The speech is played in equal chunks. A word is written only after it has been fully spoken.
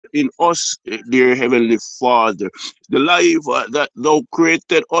in us, dear Heavenly Father. The life that thou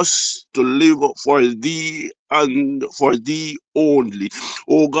created us to live for thee and for thee only.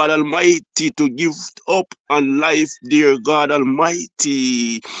 Oh God Almighty, to give up on life, dear God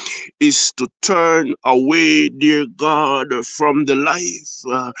Almighty, is to turn away, dear God, from the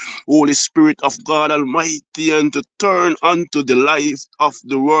life, Holy Spirit of God Almighty, and to turn unto the life of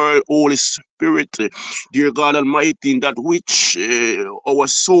the world, Holy Spirit, dear God Almighty, in that which our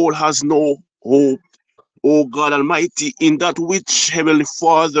soul has no hope. O God Almighty, in that which, Heavenly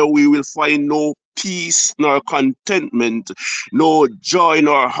Father, we will find no peace nor contentment, no joy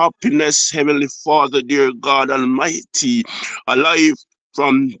nor happiness, Heavenly Father, dear God Almighty, alive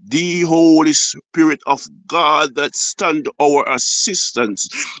from the Holy Spirit of God that stand our assistance.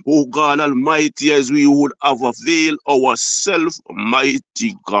 O God Almighty, as we would have availed ourselves,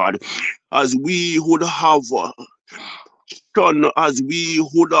 mighty God, as we would have done, as we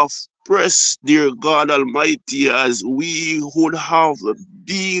would have pressed, dear God Almighty, as we would have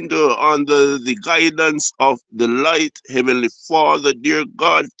been under the guidance of the light, Heavenly Father, dear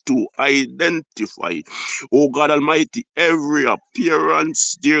God, to identify, oh God Almighty, every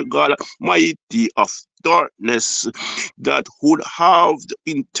appearance, dear God Almighty, of darkness that would have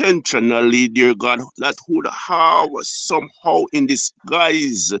intentionally, dear God, that would have somehow in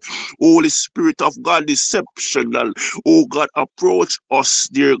disguise, Holy Spirit of God, deceptional, oh God, approach us,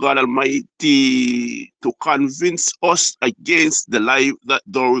 dear God Almighty, to convince us against the life that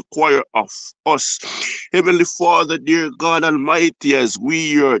thou require of us. Heavenly Father, dear God Almighty, as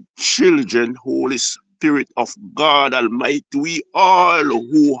we your children, Holy Spirit of God Almighty, we all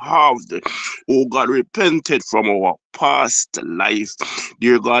who have, oh God, repented from our past life,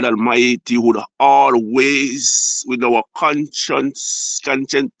 dear God Almighty, would always, with our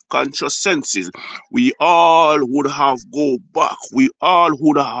conscious senses, we all would have go back. We all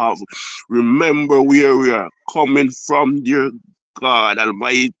would have remember where we are coming from, dear God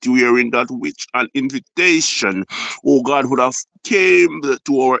Almighty, we are in that which an invitation, oh God, would have came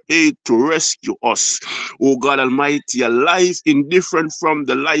to our aid to rescue us. Oh God Almighty, a life indifferent from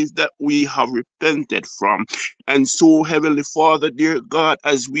the life that we have repented from. And so, Heavenly Father, dear God,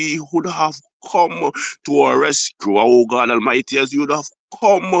 as we would have come to our rescue, oh God Almighty, as you would have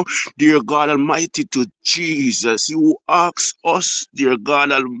come, dear God Almighty, to Jesus, you ask us, dear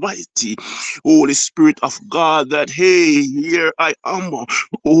God Almighty, Holy Spirit of God, that hey, here I am,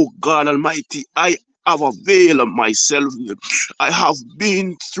 oh God Almighty, I have availed myself. I have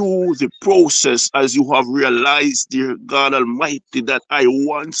been through the process, as you have realized, dear God Almighty, that I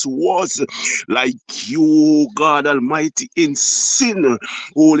once was like you, God Almighty, in sin.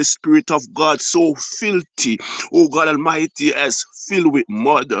 Holy Spirit of God, so filthy, oh God Almighty, as filled with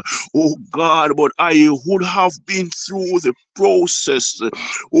mud, oh God, but I would have been through the process,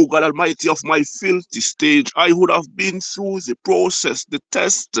 oh God Almighty, of my filthy stage. I would have been through the process, the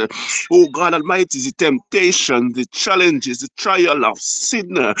test, oh God Almighty, the temptation, the challenges, the trial of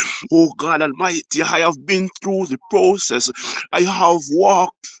sin. Oh God Almighty, I have been through the process. I have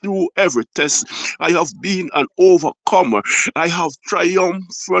walked through every test. I have been an overcomer. I have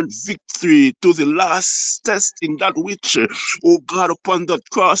triumphant victory to the last test in that which, oh God, upon that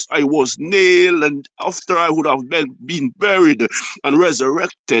cross I was nailed, and after I would have been buried and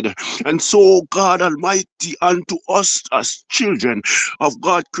resurrected. And so, God Almighty, unto us as children of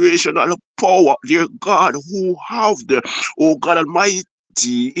God, creation and power, dear God, who have the, oh God Almighty,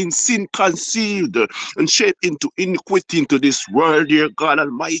 in sin conceived and shaped into iniquity into this world, dear God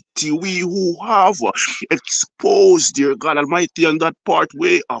Almighty, we who have exposed, dear God Almighty, on that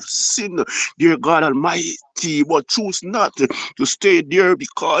pathway of sin, dear God Almighty, but choose not to stay there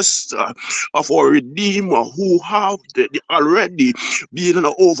because of our Redeemer who have already been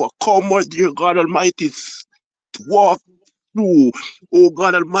an overcomer, dear God Almighty, walk through, oh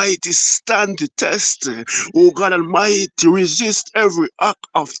God Almighty, stand the test, oh God Almighty, resist every act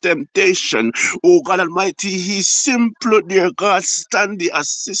of temptation, oh God Almighty, He simply, dear God, stand the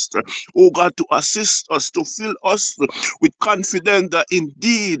assister, oh God, to assist us, to fill us with confidence that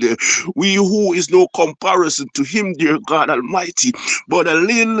indeed we who is no comparison to Him, dear God Almighty, but a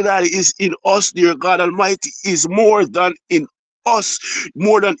little that is in us, dear God Almighty, is more than in us,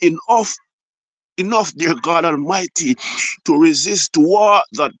 more than enough, dear God Almighty, to resist what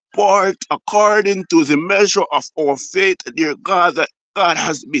that part according to the measure of our faith, dear God, that God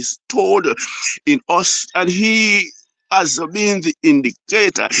has bestowed in us. And He has been the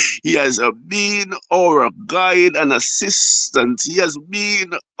indicator. He has been our guide and assistant. He has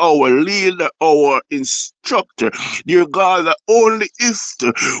been our leader, our instructor, dear God, that only if,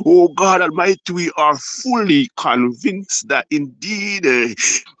 oh God Almighty, we are fully convinced that indeed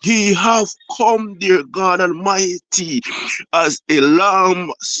He have come, dear God Almighty, as a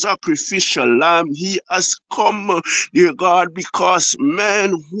lamb, sacrificial lamb. He has come, dear God, because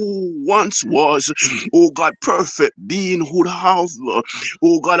man who once was, oh God, perfect being would have,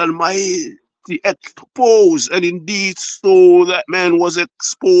 oh God Almighty, exposed, and indeed so that man was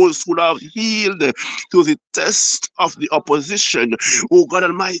exposed would have healed to the test of the opposition, oh God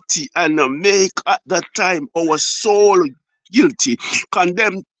Almighty, and make at that time our soul guilty,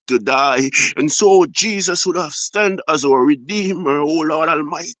 condemned to die. And so Jesus would have stand as our Redeemer, oh Lord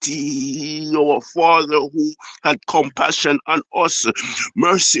Almighty, our Father who had compassion on us,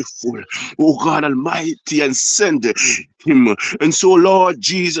 merciful, oh God Almighty, and send Him. And so, Lord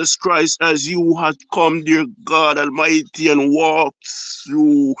Jesus Christ, as you had come, dear God Almighty, and walked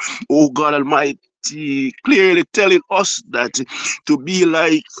through, oh God Almighty, clearly telling us that to be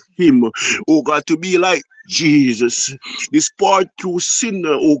like Him, oh God, to be like Jesus, this part through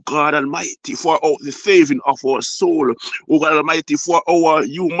sinner, oh God Almighty, for the saving of our soul, oh God Almighty, for our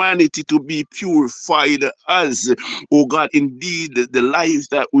humanity to be purified as, oh God, indeed the life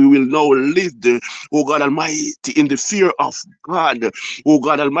that we will now live, oh God Almighty, in the fear of God, oh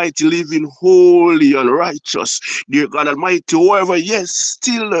God Almighty, living holy and righteous, dear God Almighty, however, yes,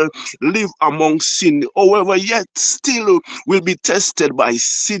 still live among sin, however, yet still will be tested by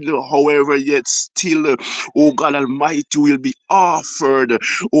sin, however, yet still, oh God Almighty, will be offered,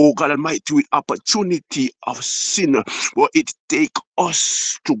 oh God Almighty, with opportunity of sin. But it take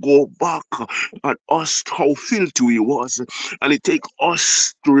us to go back and us how filthy we was. And it take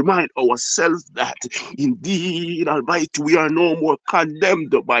us to remind ourselves that indeed, Almighty, we are no more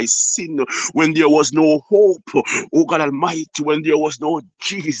condemned by sin when there was no hope, oh God Almighty, when there was no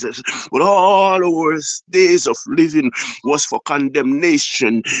Jesus. But all our days of living was for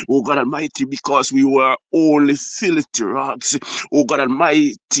condemnation, oh God Almighty, because we were only filthy rags, oh God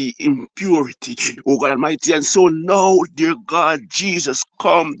Almighty, impurity, oh God Almighty. And so now, dear God, Jesus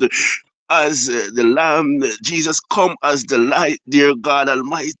come as the Lamb, Jesus come as the light, dear God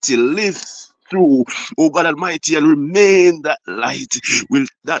Almighty, live through, oh God Almighty, and remain that light, will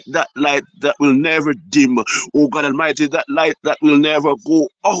that light that will never dim, oh God Almighty, that light that will never go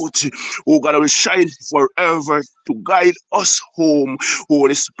out, oh God, will shine forever to guide us home,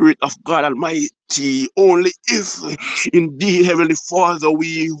 Holy Spirit of God Almighty. Only if indeed, Heavenly Father,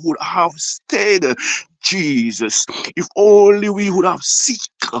 we would have stayed Jesus, if only we would have seek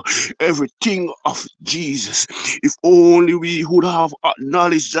everything of Jesus, if only we would have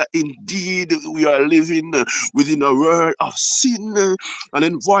acknowledged that indeed we are living within a world of sin, an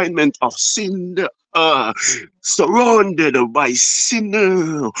environment of sin, uh, surrounded by sin,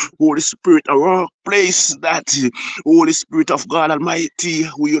 Holy Spirit, a workplace that Holy Spirit of God Almighty,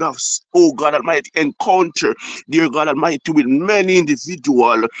 we would have, oh God Almighty, encounter, dear God Almighty, with many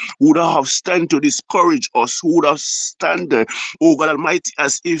individuals who would have stand to discourage us, who would have stand, oh God Almighty,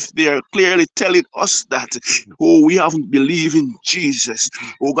 as if they are clearly telling us that, oh, we haven't believed in Jesus,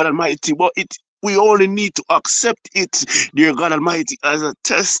 oh God Almighty, but we only need to accept it, dear God Almighty, as a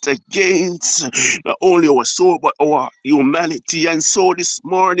test against not only our soul but our humanity. And so this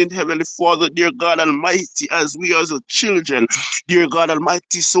morning, Heavenly Father, dear God Almighty, as we as a children, dear God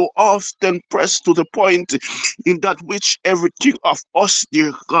Almighty, so often press to the point in that which everything of us,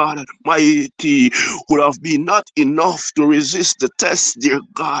 dear God Almighty, would have been not enough to resist the test, dear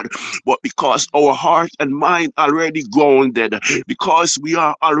God, but because our heart and mind already grounded, because we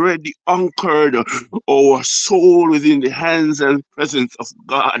are already anchored, our soul within the hands and presence of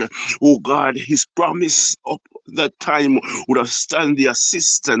God. Oh God, His promise of that time would have stand the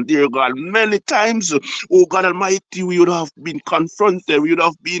assistant, dear God. Many times, oh God Almighty, we would have been confronted, we would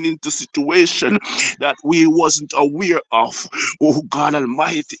have been into situation that we wasn't aware of, oh God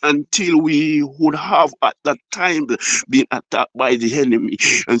Almighty, until we would have at that time been attacked by the enemy,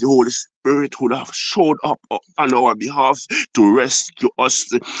 and the Holy Spirit would have showed up on our behalf to rescue us.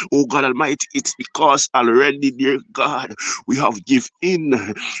 Oh God Almighty, it's because already, dear God, we have given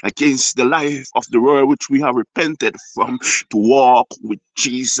in against the life of the world which we have repented from to walk with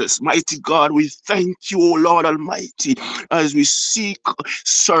Jesus. Mighty God, we thank you, O Lord Almighty, as we seek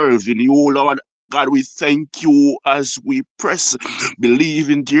serving you, O Lord. God, we thank you as we press,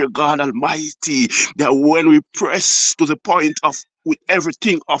 believing, dear God Almighty, that when we press to the point of with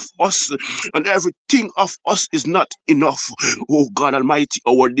everything of us, and everything of us is not enough. Oh God Almighty,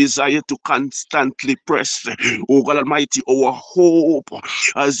 our desire to constantly press, oh God Almighty, our hope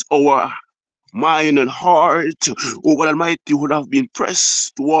as our mind and heart, oh God Almighty, would have been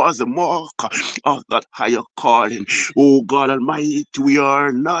pressed towards the mark of that higher calling. Oh God Almighty, we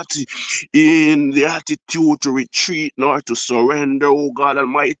are not in the attitude to retreat nor to surrender, oh God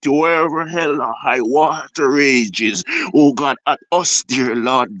Almighty, wherever hell or high water rages, oh God, at us, dear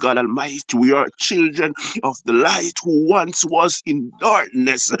Lord God Almighty, we are children of the light who once was in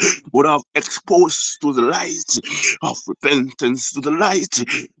darkness, would have exposed to the light of repentance, to the light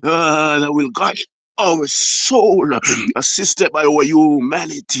that will guide our soul, assisted by our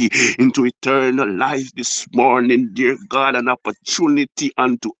humanity, into eternal life this morning, dear God. An opportunity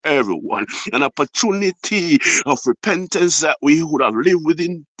unto everyone, an opportunity of repentance that we would have lived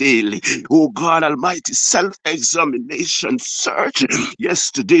within daily. Oh God Almighty, self examination, search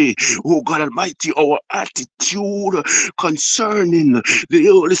yesterday. Oh God Almighty, our attitude concerning the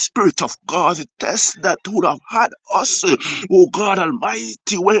Holy Spirit of God, the test that would have had us, oh God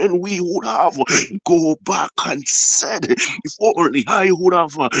Almighty, when we would have go back and said, if only I would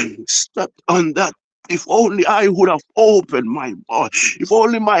have stepped on that. If only I would have opened my mouth. If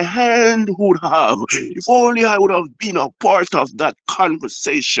only my hand would have. If only I would have been a part of that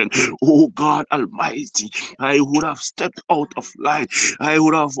conversation. Oh God Almighty, I would have stepped out of line. I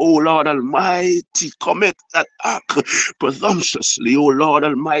would have, oh Lord Almighty, commit that act presumptuously, oh Lord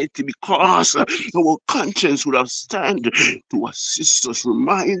Almighty, because our conscience would have stand to assist us,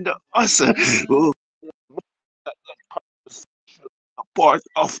 remind us, oh, a part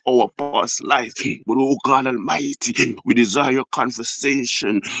of our past life. But oh God Almighty, we desire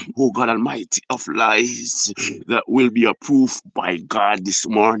conversation, oh God Almighty, of lies that will be approved by God this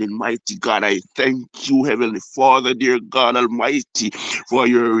morning. Mighty God, I thank you, Heavenly Father, dear God Almighty, for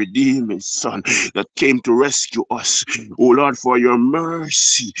your redeeming Son that came to rescue us. Oh Lord, for your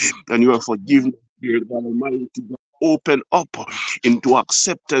mercy and your forgiveness, dear God Almighty. Open up into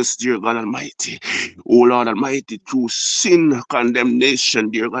acceptance, dear God Almighty. Oh Lord Almighty, through sin, condemnation,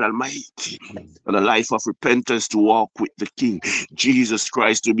 dear God Almighty, and a life of repentance to walk with the King, Jesus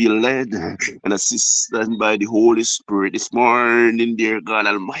Christ, to be led and assisted by the Holy Spirit this morning, dear God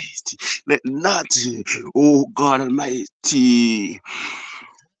Almighty. Let not, oh God Almighty,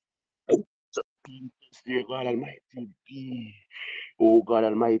 dear God Almighty, be, oh God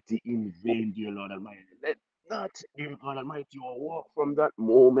Almighty, in vain, dear Lord Almighty. Let not, dear God Almighty, or walk from that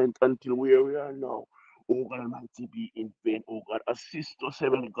moment until where we are now. Oh God Almighty, be in vain. Oh God, assist us,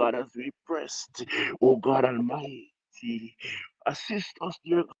 Heavenly God, as we press. Oh God Almighty, assist us,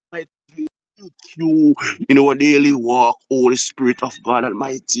 dear God Almighty, you in our daily walk, Holy Spirit of God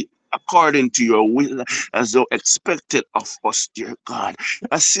Almighty, according to your will, as thou expected of us, dear God.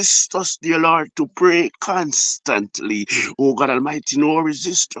 Assist us, dear Lord, to pray constantly. Oh God Almighty, no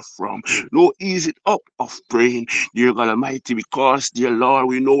resistor from, no ease it up of praying, dear God Almighty, because, dear Lord,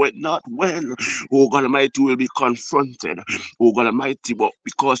 we know it not when, oh God Almighty, will be confronted, oh God Almighty, but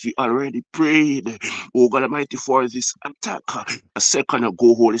because we already prayed, oh God Almighty, for this attack a second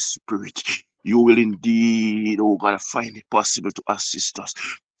ago, Holy Spirit, you will indeed, oh God, find it possible to assist us.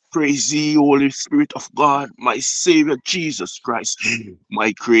 Praise thee, Holy Spirit of God, my Savior Jesus Christ,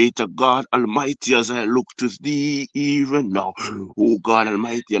 my Creator God Almighty, as I look to thee even now. Oh God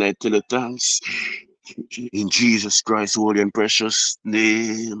Almighty, and I tell you thanks in Jesus Christ's holy and precious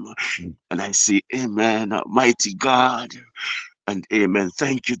name. And I say, Amen, mighty God, and Amen.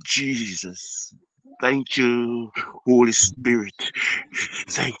 Thank you, Jesus. Thank you, Holy Spirit.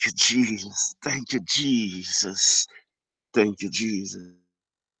 Thank you, Jesus. Thank you, Jesus. Thank you, Jesus.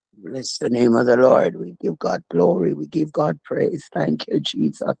 Bless the name of the Lord. We give God glory. We give God praise. Thank you,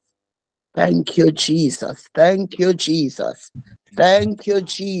 Jesus. Thank you, Jesus. Thank you, Jesus. Thank you,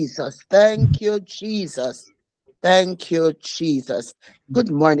 Jesus. Thank you, Jesus. Thank you, Jesus. Good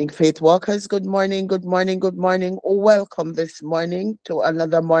morning, faith walkers. Good morning, good morning, good morning. Welcome this morning to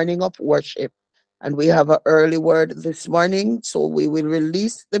another morning of worship. And we have an early word this morning, so we will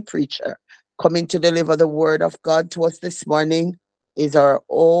release the preacher. Coming to deliver the word of God to us this morning is our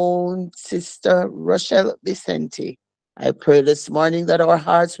own sister, Rochelle Vicente. I pray this morning that our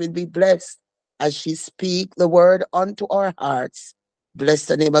hearts will be blessed as she speak the word unto our hearts. Bless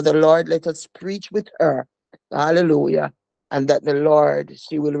the name of the Lord. Let us preach with her. Hallelujah. And that the Lord,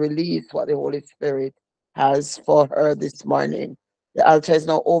 she will release what the Holy Spirit has for her this morning. The altar is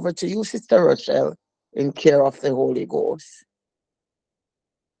now over to you, Sister Rochelle, in care of the Holy Ghost.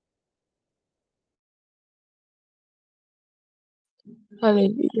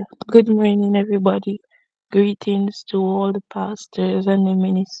 Hallelujah. Good morning, everybody. Greetings to all the pastors and the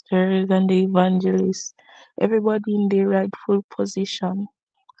ministers and the evangelists, everybody in their rightful position.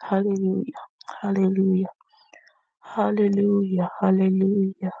 Hallelujah. Hallelujah. Hallelujah,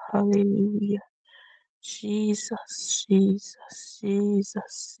 hallelujah, hallelujah. Jesus, Jesus,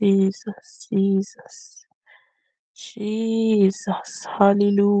 Jesus, Jesus, Jesus. Jesus,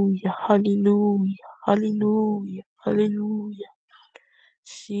 hallelujah, hallelujah, hallelujah, hallelujah.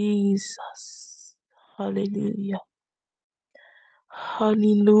 Jesus, hallelujah,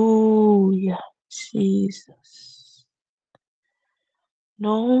 hallelujah, Jesus.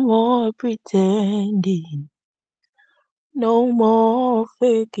 No more pretending, no more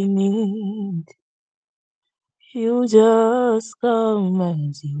faking it. You just come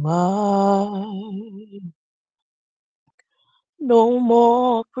as you are. No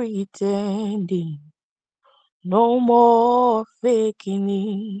more pretending, no more faking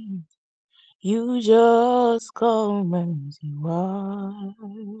it. You just come as you are.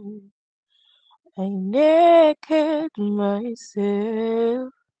 I naked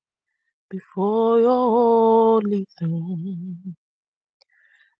myself before your holy throne.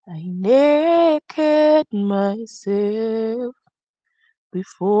 I naked myself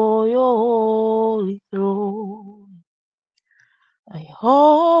before your holy throne. I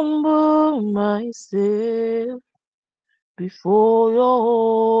humble myself before your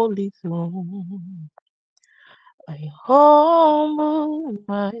holy throne. I humble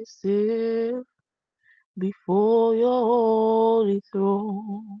myself before your holy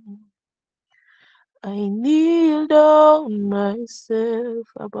throne. I kneel down myself,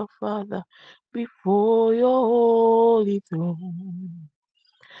 Abba Father, before your holy throne.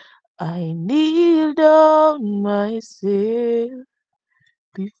 I kneel down myself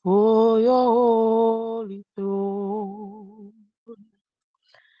before your holy throne.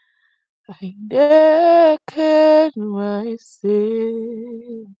 I naked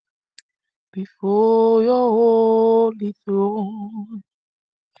myself before your holy throne.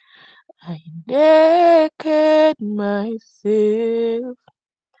 I naked myself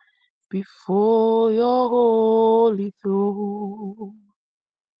before your holy throne.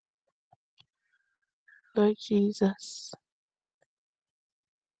 Lord Jesus,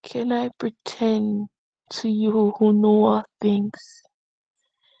 can I pretend to you who know all things?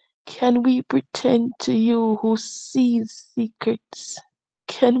 Can we pretend to you who sees secrets?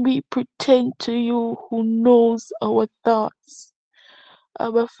 Can we pretend to you who knows our thoughts?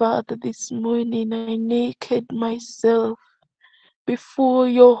 Our Father, this morning I naked myself before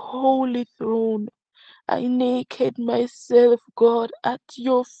your holy throne. I naked myself, God, at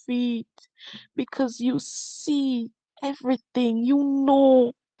your feet because you see everything, you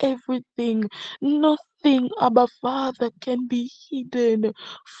know everything. Nothing, Abba Father, can be hidden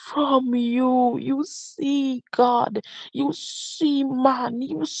from you. You see, God, you see man,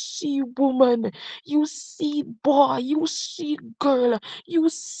 you see woman, you see boy, you see girl, you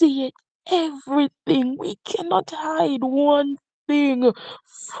see it. Everything. We cannot hide one thing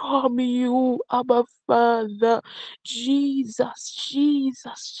from you, Abba Father. Jesus,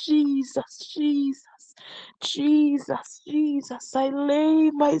 Jesus, Jesus, Jesus. Jesus, Jesus, I lay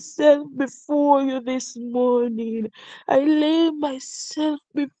myself before you this morning. I lay myself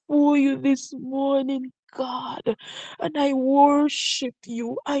before you this morning, God, and I worship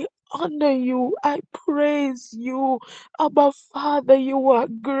you. I honor you. I praise you. Abba Father, you are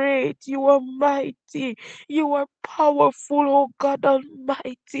great. You are mighty. You are powerful, oh God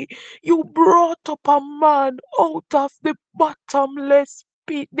Almighty. You brought up a man out of the bottomless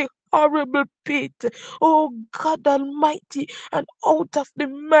pit, the horrible pit, oh God Almighty, and out of the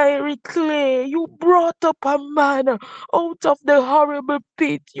miry clay. You brought up a man out of the horrible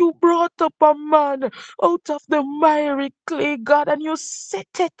pit. You brought up a man out of the miry clay, God, and you set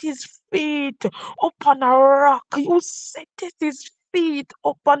at his feet upon a rock. You set at his feet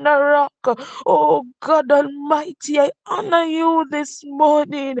upon a rock. Oh God Almighty, I honor you this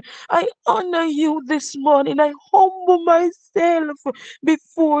morning. I honor you this morning. I humble myself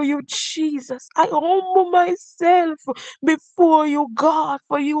before you, Jesus. I humble myself before you, God,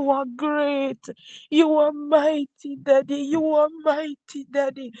 for you are great. You are mighty, Daddy. You are mighty,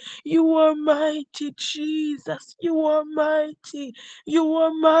 Daddy. You are mighty, Jesus. You are mighty. You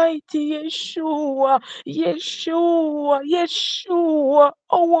are mighty, Yeshua. Yeshua. Yeshua.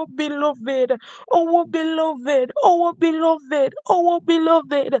 Our beloved. Our beloved. Our beloved. Our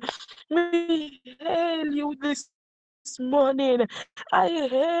beloved. We hail you this morning. I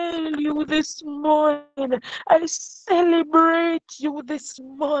hail you this morning. I celebrate you this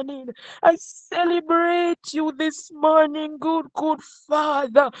morning. I celebrate you this morning, good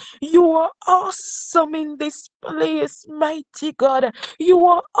Father. You are awesome in this place, mighty God. You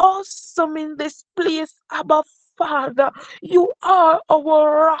are awesome in this place, Abba Father. Father. You are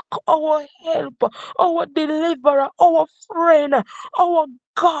our rock, our help, our deliverer, our friend, our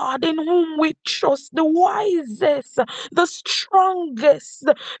God in whom we trust, the wisest, the strongest,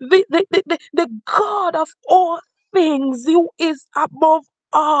 the God of all things, who is above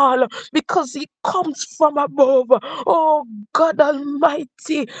all because he comes from above. Oh God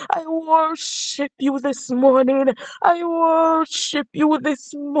Almighty, I worship you this morning. I worship you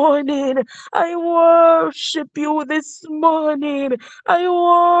this morning. I worship you this morning. I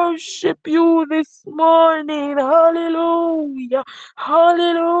worship you this morning. Hallelujah.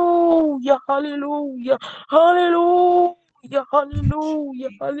 Hallelujah. Hallelujah. Hallelujah. Hallelujah.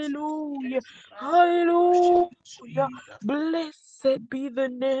 Hallelujah. Hallelujah. Blessed be the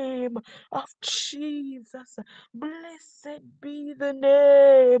name of Jesus. Blessed be the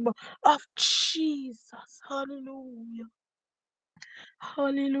name of Jesus. Hallelujah.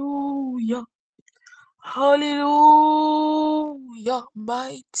 Hallelujah. Hallelujah.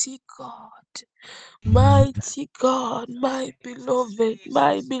 Mighty God. Mighty God, my beloved,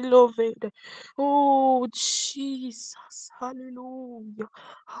 my beloved. Oh, Jesus. Hallelujah.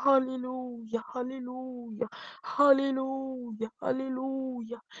 Hallelujah. Hallelujah. Hallelujah.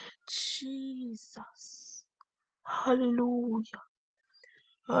 Hallelujah. Jesus. Hallelujah.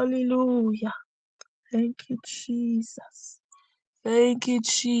 Hallelujah. Thank you, Jesus. Thank you,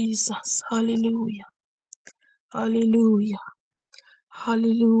 Jesus. Hallelujah. Hallelujah.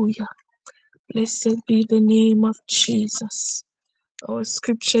 Hallelujah. Blessed be the name of Jesus. Our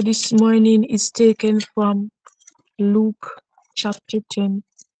scripture this morning is taken from Luke chapter 10.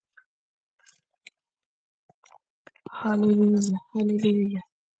 Hallelujah. Hallelujah.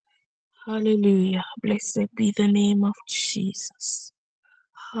 Hallelujah. Blessed be the name of Jesus.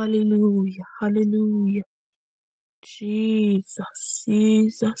 Hallelujah. Hallelujah. Jesus.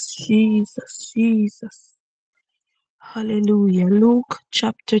 Jesus. Jesus. Jesus. Hallelujah. Luke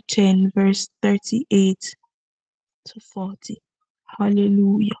chapter 10, verse 38 to 40.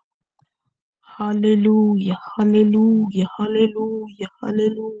 Hallelujah. Hallelujah. Hallelujah. Hallelujah.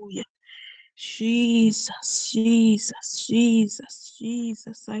 Hallelujah. Jesus, Jesus, Jesus,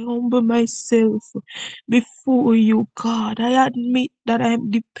 Jesus. I humble myself before you, God. I admit that I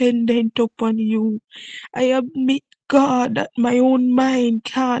am dependent upon you. I admit, God, that my own mind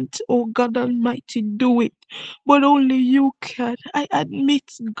can't, oh God Almighty, do it, but only you can. I admit,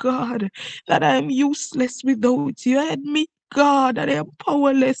 God, that I am useless without you. I admit, God, that I am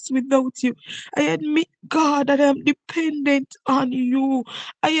powerless without you. I admit, God, that I am dependent on you.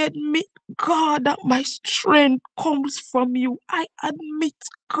 I admit, God, that my strength comes from you. I admit,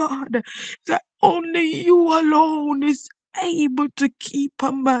 God, that only you alone is able to keep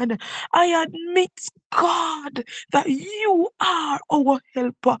a man. I admit, God, that you are our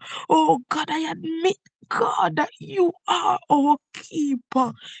helper. Oh, God, I admit, God, that you are our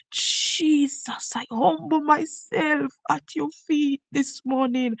keeper. Jesus, I humble myself at your feet this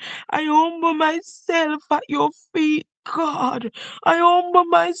morning. I humble myself at your feet, God. I humble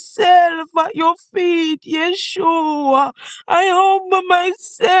myself at your feet, Yeshua. I humble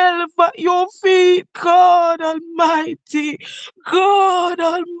myself at your feet, God Almighty. God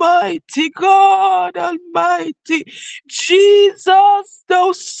Almighty, God Almighty. Jesus,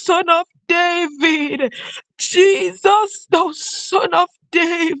 thou Son of David. Jesus, thou Son of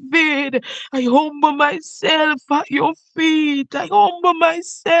David. I humble myself at your feet. I humble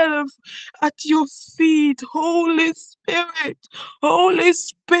myself at your feet, Holy Spirit. Holy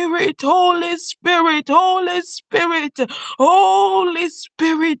Spirit, Holy Spirit, Holy Spirit, Holy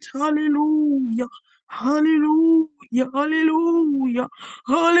Spirit, hallelujah, hallelujah, hallelujah,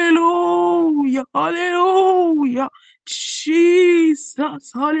 hallelujah, hallelujah,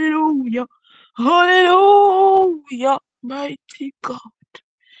 Jesus, hallelujah, hallelujah, mighty God,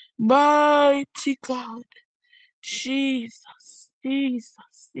 Jesus, Jesus,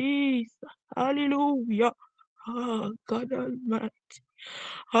 Jesus, hallelujah. Oh, God Almighty.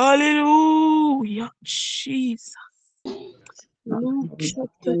 Hallelujah. Jesus. Luke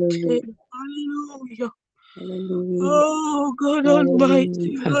chapter 10. Hallelujah. Hallelujah. Hallelujah. Oh, God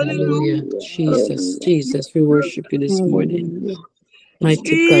Almighty. Hallelujah. Hallelujah. Hallelujah. Hallelujah. Jesus, Hallelujah. Jesus, we worship you this morning. Hallelujah.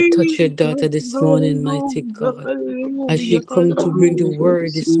 Mighty God, touch your Jesus. daughter this morning, mighty Hallelujah. God. As she Hallelujah. come to bring the Hallelujah. word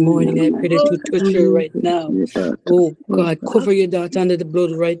Hallelujah. this This morning, morning, I pray that mighty you God. touch her right Hallelujah. now. Your daughter, Oh Lord God, God. cover your daughter under the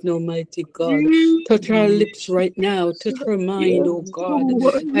blood right now, mighty God. Touch her Hallelujah. lips right now. Touch her mind, Yes, oh God.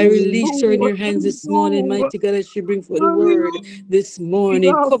 Lord. I Yes, release her in Lord. your hands Yes, this morning, Lord. mighty God, as she bring forth the word Hallelujah. this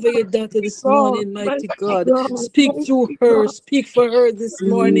morning. Cover your daughter Mighty this God. morning, mighty Mighty God. God. Speak through Mighty her. God. Speak for her this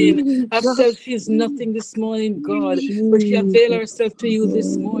morning. Jesus, Herself, she is Jesus, nothing this morning, God, but she avail Jesus, herself to you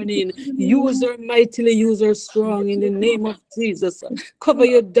this morning. Use her mightily, use her strong in the name of Jesus. Cover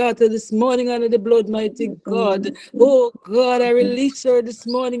your daughter this morning under the blood, mighty God. Oh God, I release her this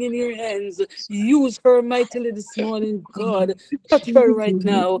morning in your hands. Use her mightily this morning, God. Touch her right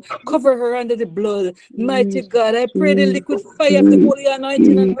now. Cover her under the blood. Mighty God, I pray the liquid fire of the holy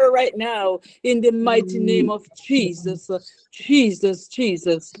anointing on her right now in the mighty name of Jesus. Jesus,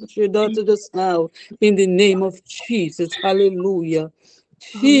 Jesus. Touch your daughter just now in the name of Jesus. Hallelujah.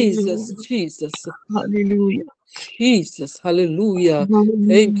 Jesus, Hallelujah. Jesus, Hallelujah. Jesus. Hallelujah.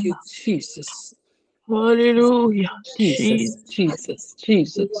 Thank you, Hallelujah. Jesus. Hallelujah. Jesus, Jesus. Jesus,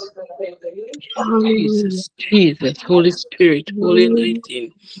 Jesus, Hallelujah. Jesus, Jesus, Holy Spirit, Holy Hallelujah.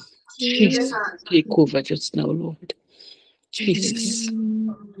 anointing. Jesus, take over just now, Lord. Jesus.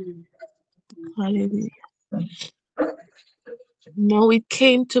 Hallelujah. Now it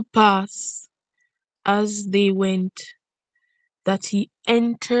came to pass as they went that he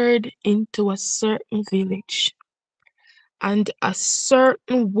entered into a certain village, and a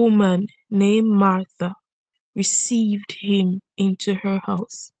certain woman named Martha received him into her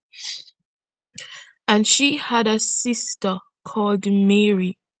house. And she had a sister called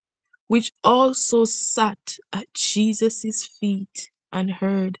Mary, which also sat at Jesus' feet and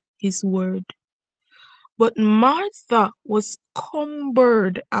heard his word. But Martha was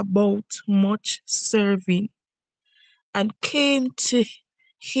cumbered about much serving, and came to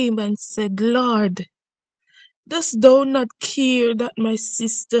him and said, Lord, dost thou not care that my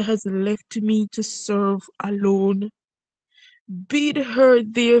sister has left me to serve alone? Bid her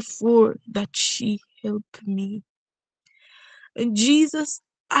therefore that she help me. And Jesus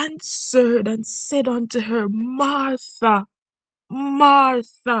answered and said unto her, Martha,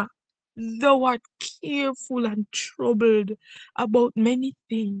 Martha, thou art careful and troubled about many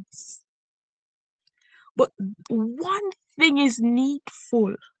things, but one thing is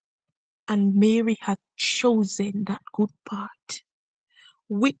needful, and Mary hath chosen that good part,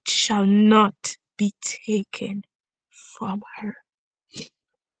 which shall not be taken from her.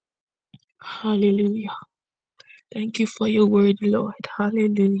 Hallelujah. Thank you for your word, Lord.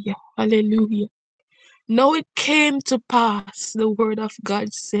 Hallelujah. Hallelujah. Now it came to pass, the word of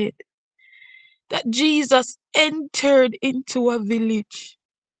God said, that Jesus entered into a village.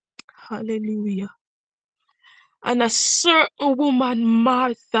 Hallelujah. And a certain woman,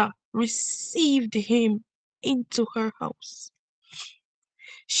 Martha, received him into her house.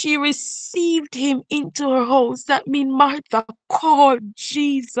 She received him into her house. That means Martha called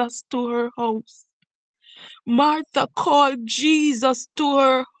Jesus to her house. Martha called Jesus to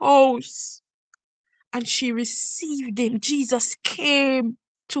her house, and she received him. Jesus came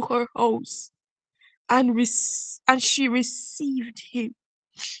to her house, and she received him.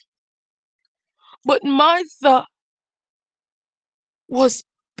 But Martha was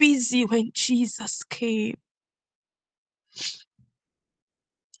busy when Jesus came.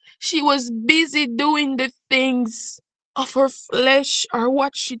 She was busy doing the things of her flesh or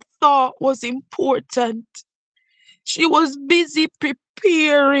what she thought was important. She was busy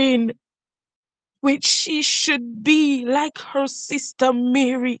preparing, which she should be like her sister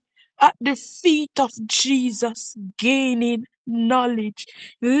Mary at the feet of Jesus, gaining knowledge,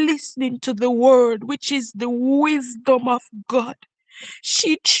 listening to the word, which is the wisdom of God.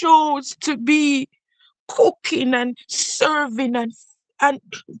 She chose to be cooking and serving and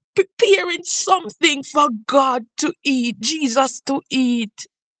preparing something for God to eat, Jesus to eat,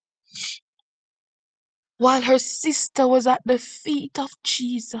 while her sister was at the feet of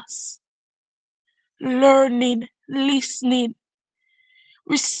Jesus, learning, listening,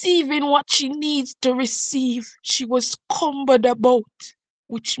 receiving what she needs to receive. She was cumbered about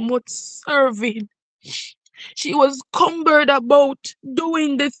with much serving. She was cumbered about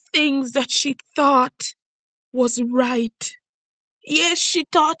doing the things that she thought was right. Yes, she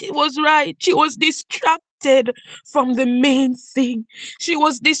thought it was right. She was distracted from the main thing. She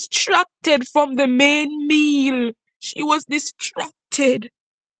was distracted from the main meal. She was distracted.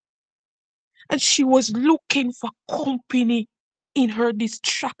 And she was looking for company in her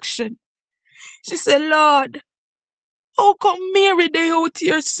distraction. She said, Lord, how come Mary they out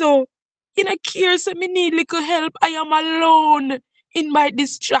here so? In a care, so me need little help. I am alone in my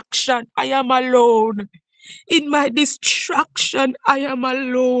distraction. I am alone. In my distraction, I am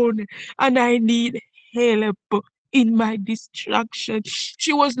alone and I need help in my distraction.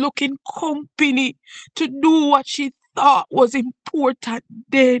 She was looking company to do what she thought was important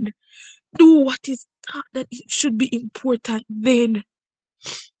then. Do what is thought that it should be important then.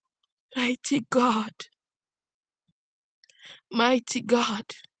 Mighty God, mighty God.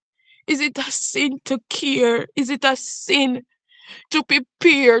 Is it a sin to care? Is it a sin to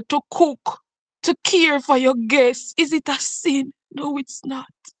prepare, to cook, to care for your guests. Is it a sin? No, it's not.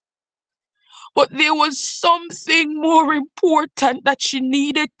 But there was something more important that she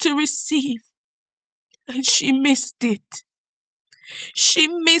needed to receive, and she missed it. She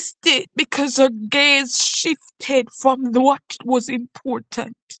missed it because her gaze shifted from what was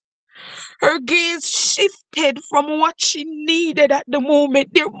important. Her gaze shifted from what she needed at the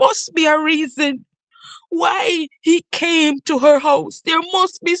moment. There must be a reason why he came to her house. There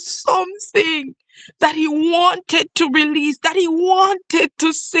must be something that he wanted to release, that he wanted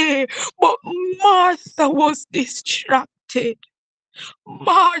to say. But Martha was distracted.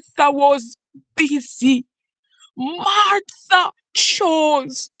 Martha was busy. Martha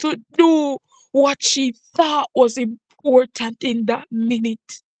chose to do what she thought was important in that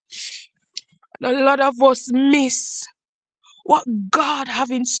minute. And a lot of us miss what God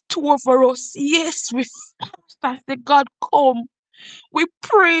have in store for us. Yes, we fast and say, God, come. We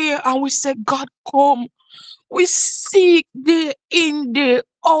pray and we say, God, come. We seek day in, day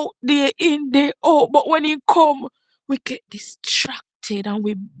out, day in, day out. But when He come, we get distracted and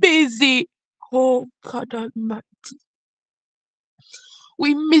we're busy. Oh, God Almighty.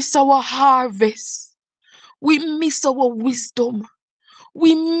 We miss our harvest. We miss our wisdom.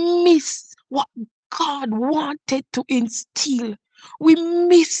 We miss what God wanted to instill. We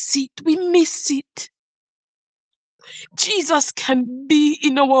miss it. We miss it. Jesus can be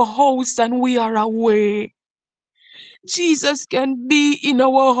in our house and we are away. Jesus can be in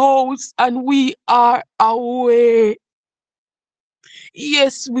our house and we are away.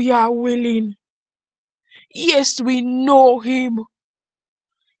 Yes, we are willing. Yes, we know Him.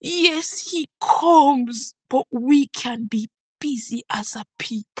 Yes, He comes, but we can be busy as a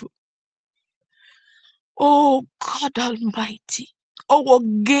people. Oh, God Almighty. Our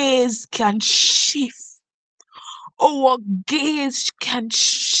gaze can shift. Our gaze can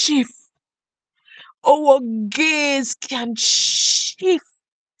shift. Our gaze can shift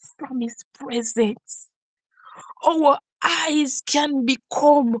from His presence. Our eyes can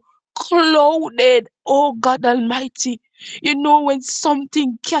become clouded. Oh God Almighty. You know when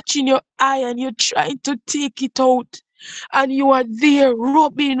something catching your eye and you're trying to take it out, and you are there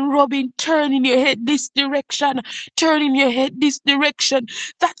rubbing, turning your head this direction, turning your head this direction.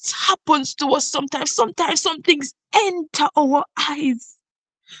 That happens to us sometimes. Sometimes some things enter our eyes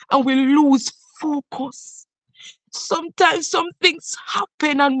and we lose focus. Sometimes some things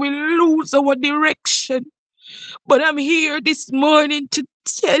happen and we lose our direction. But I'm here this morning to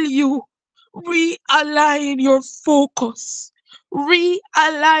tell you, realign your focus.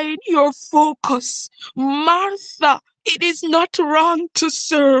 Realign your focus. Martha, it is not wrong to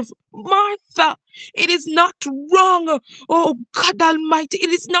serve. Martha, it is not wrong. Oh God Almighty, it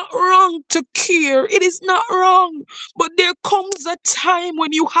is not wrong to care. It is not wrong. But there comes a time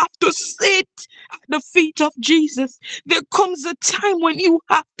when you have to sit at the feet of Jesus. There comes a time when you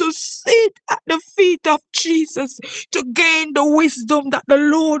have to sit at the feet of Jesus to gain the wisdom that the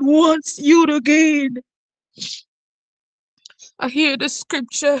Lord wants you to gain. I hear the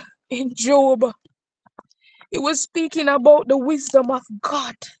scripture in Job. It was speaking about the wisdom of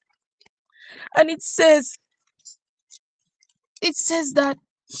God. And it says that,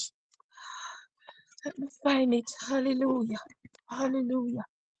 let me find it. Hallelujah. Hallelujah.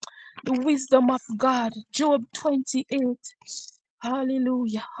 The wisdom of God. Job 28.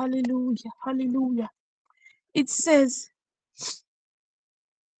 Hallelujah. Hallelujah. Hallelujah. It says,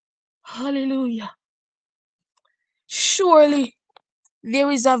 hallelujah. Surely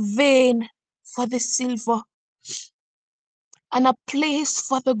there is a vein for the silver and a place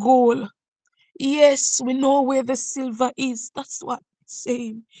for the gold. Yes, we know where the silver is. That's what it's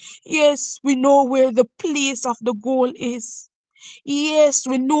saying. Yes, we know where the place of the gold is. Yes,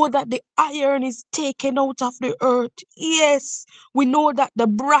 we know that the iron is taken out of the earth. Yes, we know that the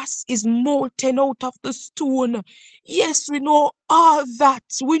brass is molten out of the stone. Yes, we know all that.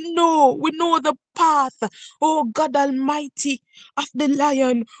 We know the path, oh God Almighty, of the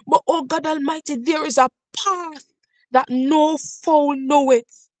lion. But oh God Almighty, there is a path that no fowl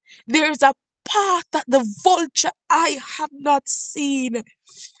knoweth. There is a path that the vulture eye have not seen.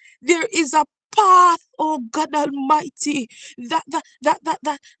 There is a path, oh God Almighty, that the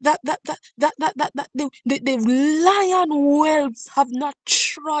lion whelps have not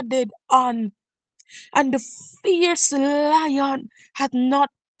trodden on, and the fierce lion had not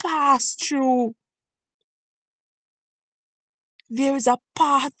passed through. There is a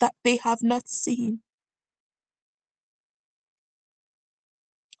path that they have not seen.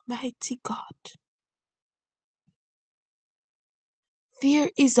 Mighty God.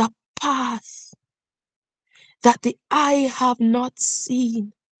 There is a path that the eye have not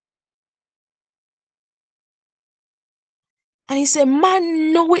seen. And he said,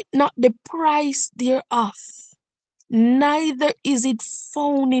 man knoweth not the price thereof, neither is it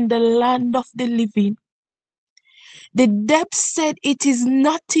found in the land of the living. The depth said, it is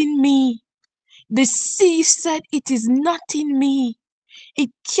not in me. The sea said, it is not in me. It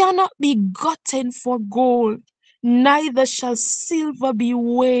cannot be gotten for gold, neither shall silver be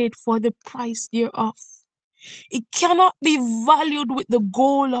weighed for the price thereof. It cannot be valued with the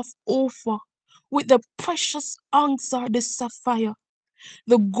gold of Ophir, with the precious onyx or the sapphire.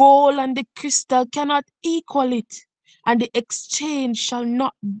 The gold and the crystal cannot equal it, and the exchange shall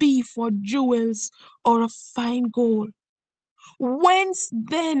not be for jewels or of fine gold. Whence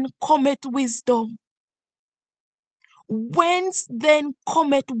then cometh wisdom? Whence then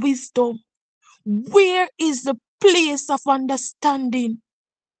cometh wisdom? Where is the place of understanding?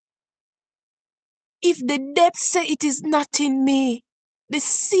 If the depth say it is not in me, the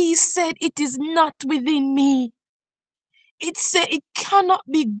sea said it is not within me. It said it cannot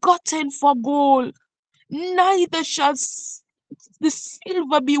be gotten for gold, neither shall the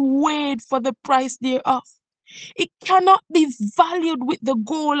silver be weighed for the price thereof. It cannot be valued with the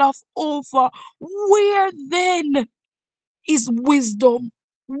gold of Ophir. Where then is wisdom?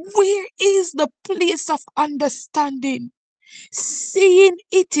 Where is the place of understanding? Seeing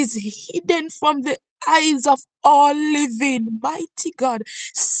it is hidden from the eyes of all living, mighty God.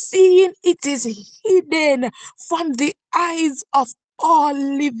 Seeing it is hidden from the eyes of all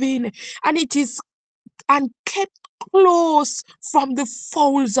living, and it is and kept close from the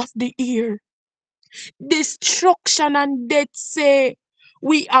fowls of the ear. Destruction and death say,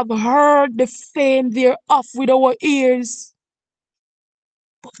 we have heard the fame thereof with our ears,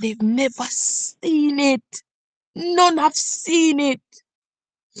 but they've never seen it. None have seen it.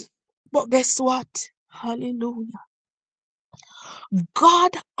 But guess what? Hallelujah.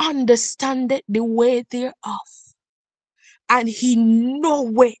 God understandeth the way thereof, and he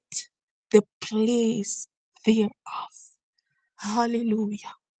knoweth the place thereof.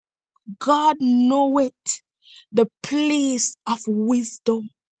 Hallelujah. God knoweth the place of wisdom.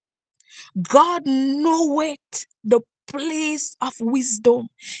 God knoweth the place of wisdom.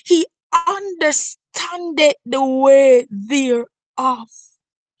 He understandeth the way thereof.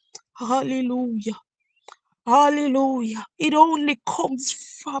 Hallelujah. Hallelujah. It only comes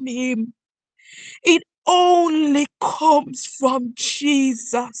from him. It only comes from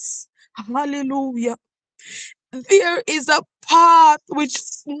Jesus. Hallelujah. There is a path which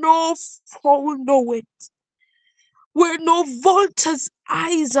no fowl knoweth, where no vulture's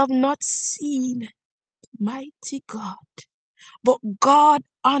eyes have not seen. Mighty God. But God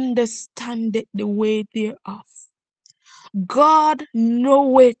understandeth the way thereof. God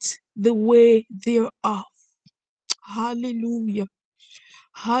knoweth the way thereof. Hallelujah.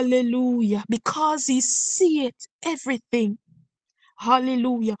 Hallelujah. Because he seeth everything.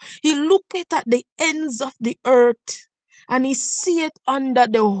 Hallelujah. He looketh at the ends of the earth, and he seeth under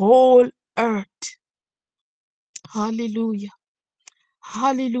the whole earth. Hallelujah.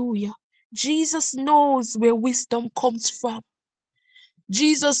 Hallelujah. Jesus knows where wisdom comes from.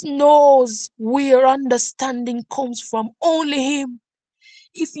 Jesus knows where understanding comes from. Only him.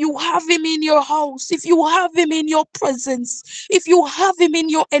 If you have him in your house, if you have him in your presence, if you have him in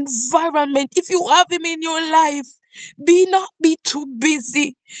your environment, if you have him in your life, be too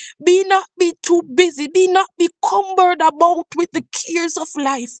busy. Be not be too busy. Be not be cumbered about with the cares of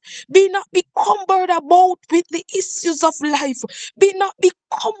life. Be not be cumbered about with the issues of life. Be not be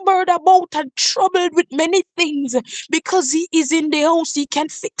cumbered about and troubled with many things, because he is in the house. He can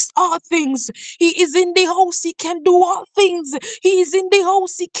fix all things. He is in the house. He can do all things. He is in the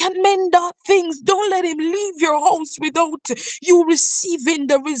house. He can mend all things. Don't let him leave your house without you receiving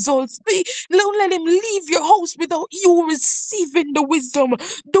the results. Don't let him leave your house without you receiving the wisdom.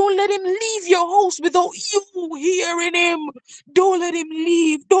 Don't let him leave your house without you hearing him. Don't let him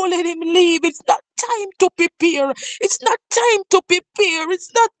leave. Don't let him leave. It's not time to prepare. It's not time to prepare.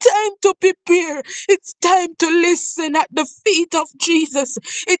 It's not time to prepare. It's time to listen at the feet of Jesus.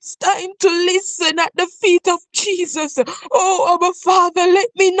 It's time to listen at the feet of Jesus. Oh, our Father, let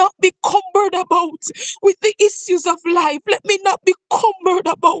me not be cumbered about with the issues of life. Let me not be cumbered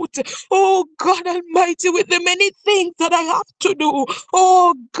about, oh God Almighty, with the many things that I have to do.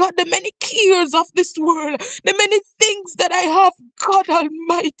 Oh God, the many cares of this world, the many things that I have, God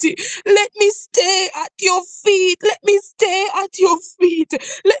Almighty. Let me stay at your feet. Let me stay at your feet.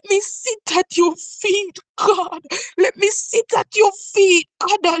 Let me sit at your feet, God. Let me sit at your feet,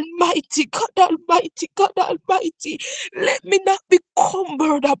 God Almighty, God Almighty, God Almighty. Let me not be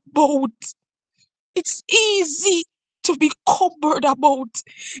cumbered about It's easy to be cumbered about.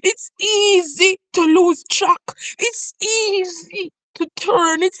 It's easy to lose track. It's easy to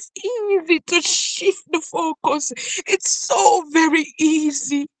turn. It's easy to shift the focus. It's so very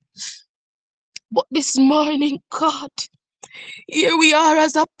easy. But this morning, God, here we are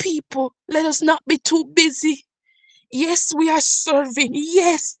as a people. Let us not be too busy. Yes, we are serving.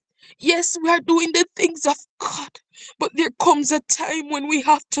 Yes. Yes, we are doing the things of God. But there comes a time when we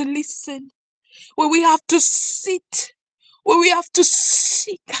have to listen, where we have to sit, where we have to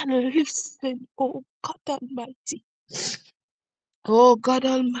sit and listen. Oh God Almighty. Oh God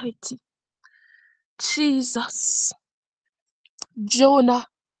Almighty. Jesus. Jonah.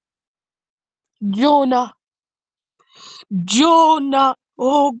 Jonah. Jonah.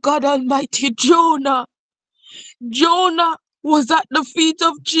 Oh God Almighty. Jonah. Jonah was at the feet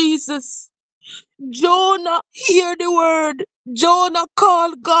of Jesus. Jonah heard the word. Jonah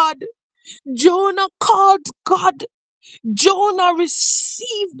called God. Jonah called God. Jonah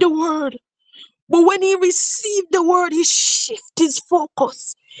received the word. But when he received the word, he shifted his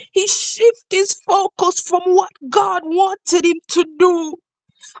focus. He shifted his focus from what God wanted him to do.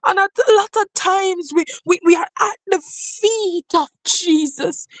 And at a lot of times we are at the feet of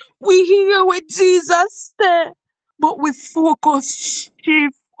Jesus. We hear what Jesus said, but we focus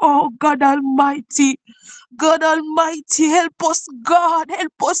shift. Oh God Almighty. God Almighty, help us, God.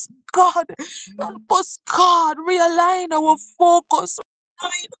 Help us, God. Help us, God. Realign our focus.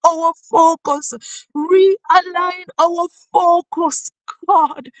 Realign our focus. Realign our focus,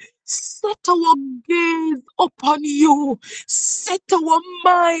 God. Set our gaze upon you. Set our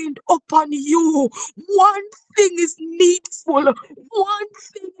mind upon you. One thing is needful. One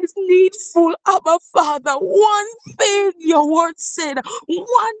thing is needful, Abba Father. One thing your word said.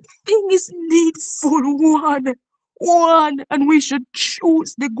 One thing is needful. One. And we should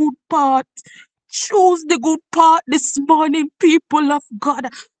choose the good part. Choose the good part this morning, people of God.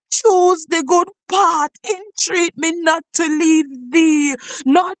 Choose the good part. Entreat me not to leave thee,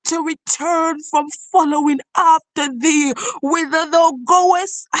 not to return from following after thee. Whither thou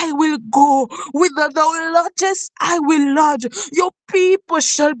goest, I will go. Whither thou lodgest, I will lodge. Your people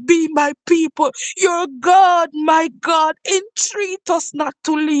shall be my people. Your God, my God, entreat us not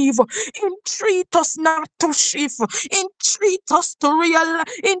to leave. Entreat us not to shift. Entreat us to realize.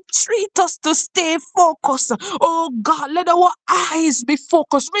 Entreat us to stay focused. Oh God, let our eyes be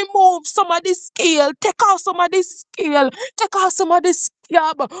focused. Remove some of the scale. Take out some of the scale. Take out some of the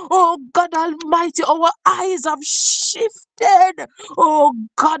scab. Oh God Almighty, our eyes have shifted. Oh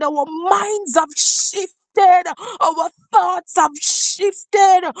God, our minds have shifted. Our thoughts have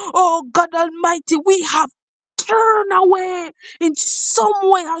shifted. Oh God Almighty, we have turned away in some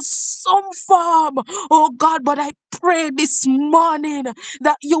way or some form. Oh God, but I pray this morning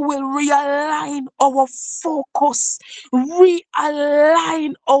that you will realign our focus.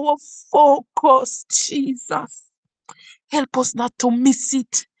 Realign our focus, Jesus. Help us not to miss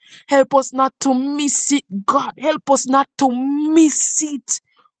it. Help us not to miss it, God. Help us not to miss it.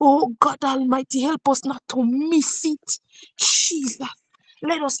 Oh God Almighty, help us not to miss it. Jesus.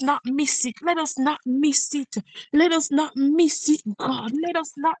 Let us not miss it. Let us not miss it. Let us not miss it, God. Let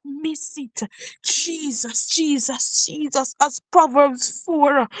us not miss it. Jesus, Jesus, Jesus. As Proverbs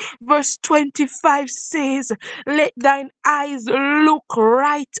 4, verse 25 says, let thine eyes look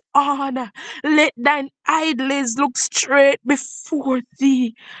right on. Let thine eyelids look straight before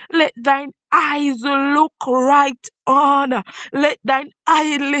thee. Let thine eyes look right on. Let thine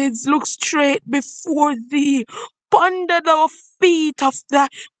eyelids look straight before thee. Ponder the feet of thy,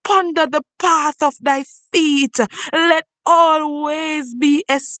 ponder the path of thy feet. Let always be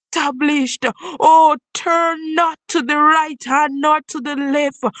established. Oh, turn not to the right hand, nor to the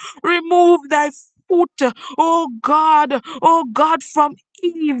left. Remove thy foot, oh God, from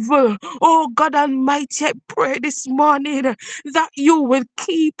evil. Oh God Almighty, I pray this morning that you will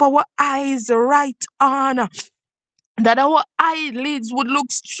keep our eyes right on, that our eyelids would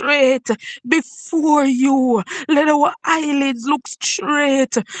look straight before you. Let our eyelids look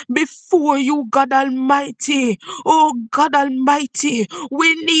straight before you, God Almighty. Oh, God Almighty,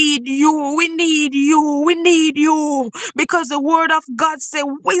 we need you. We need you. We need you. Because the word of God says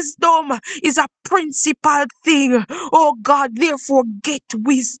wisdom is a principal thing. Oh, God, therefore get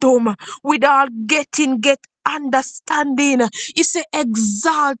wisdom. With all getting, get understanding. He said,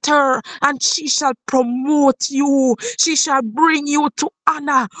 exalt her, and she shall promote you. She shall bring you to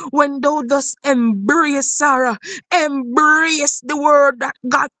honor when thou dost embrace her. Embrace the word that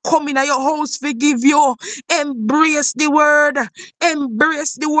God come in your house forgive you. Embrace the word.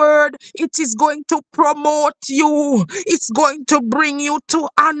 Embrace the word. It is going to promote you. It's going to bring you to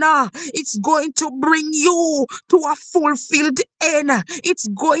honor. It's going to bring you to a fulfilled end. It's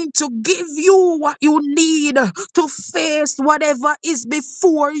going to give you what you need to face whatever is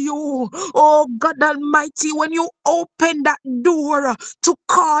before you. Oh God Almighty, when you open that door to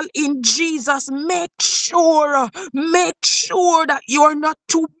call in Jesus, make sure that you're not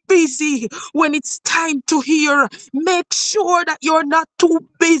too busy when it's time to hear. Make sure that you're not too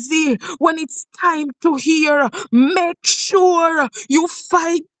busy when it's time to hear. Make sure you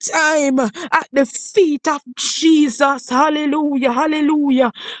find time at the feet of Jesus. Hallelujah,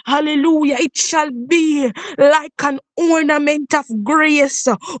 hallelujah, hallelujah. It shall be like an ornament of grace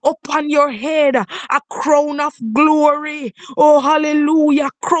upon your head, a crown of glory. Oh, hallelujah,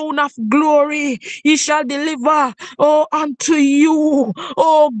 crown of glory. He shall deliver, oh, unto you.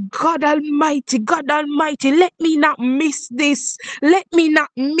 Oh, God Almighty, God Almighty, let me not miss this. Let me not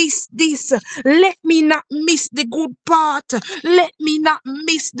miss this. Let me not miss the good part. Let me not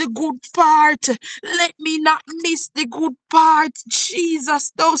miss the good part. Let me not miss the good part.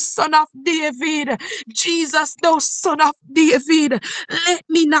 Jesus, thou son of David. Jesus, thou son of David. Let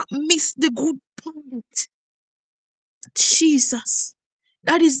me not miss the good part. Jesus,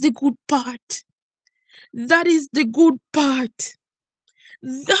 that is the good part. That is the good part.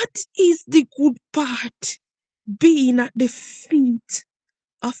 That is the good part. Being at the feet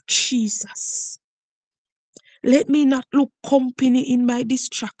of Jesus. Let me not look company in my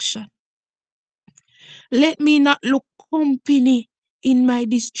distraction. Let me not look company in my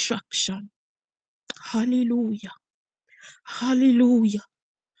distraction. Hallelujah. Hallelujah.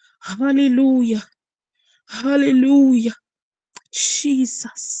 Hallelujah. Hallelujah.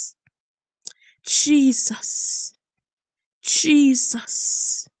 Jesus. Jesus.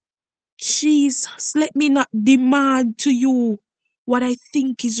 Jesus. Jesus. Let me not demand to you what I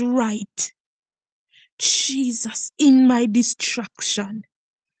think is right. Jesus, in my distraction.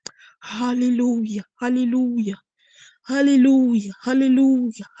 Hallelujah. Hallelujah. Hallelujah.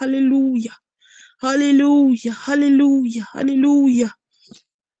 Hallelujah. Hallelujah. Hallelujah. Hallelujah. Hallelujah.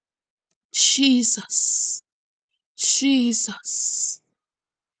 Jesus. Jesus.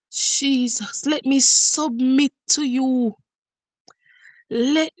 Jesus. Let me submit to you.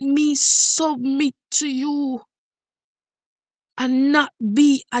 Let me submit to you and not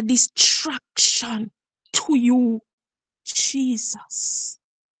be a distraction to you. Jesus.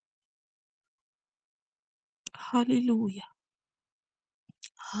 Hallelujah.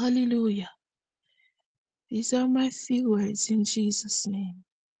 Hallelujah. These are my few words in Jesus' name.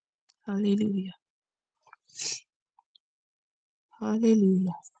 Hallelujah.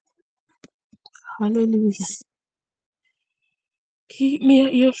 Hallelujah. Hallelujah. Keep me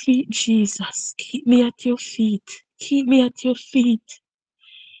at your feet, Jesus. Keep me at your feet. Keep me at your feet.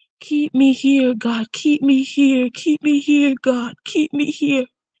 Keep me here, God. Keep me here. Keep me here, God. Keep me here.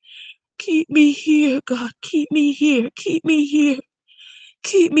 Keep me here, God. Keep me here. Keep me here.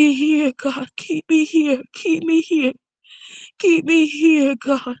 Keep me here, God. Keep me here. Keep me here. Keep me here,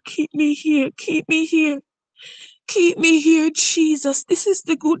 God. Keep me here. Keep me here. Keep me here, Jesus. This is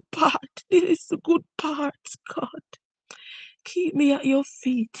the good part. This is the good part, God. Keep me at your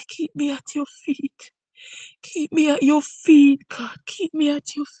feet. Keep me at your feet. Keep me at your feet, God. Keep me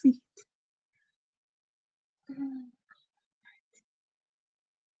at your feet.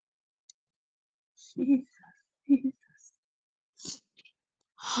 Jesus, Jesus.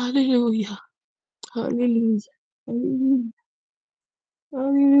 Hallelujah. Hallelujah. Hallelujah.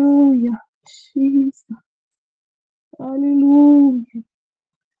 Hallelujah. Jesus. Hallelujah.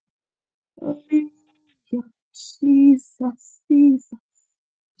 Hallelujah. Jesus. Jesus.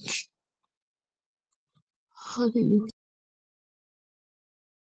 Hallelujah.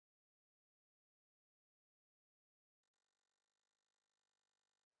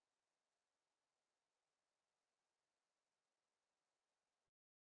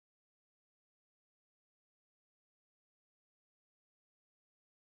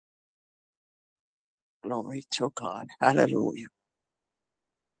 Glory to God. Hallelujah.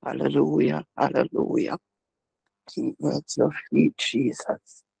 Hallelujah. Hallelujah. Keep me at your feet,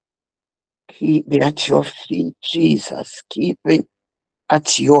 Jesus. Keep me at your feet, Jesus. Keep me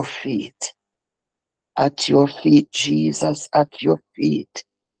at your feet. At your feet, Jesus. At your feet.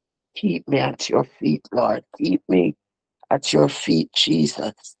 Keep me at your feet, Lord. Keep me at your feet,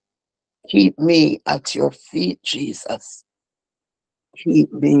 Jesus. Keep me at your feet, Jesus.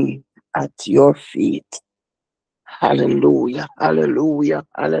 Keep me at your feet. Hallelujah, hallelujah,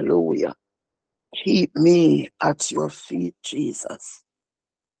 hallelujah. Keep me at your feet, Jesus.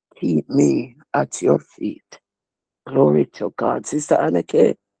 Keep me at your feet. Glory to God. Sister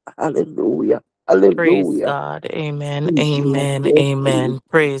Anake, hallelujah, Praise hallelujah. God. Amen. Keep me at Amen. your feet. Amen.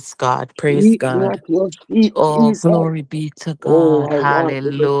 Praise God. Praise Keep me at God. your feet, Oh, Jesus. glory be to Oh, God. I want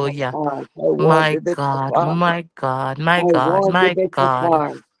the better Hallelujah. part. I want My the better God, part. my God, my I God, want the my better God,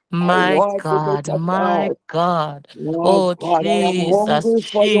 part. I my want the God, better my part. God. My Oh, God, I am Jesus, hungry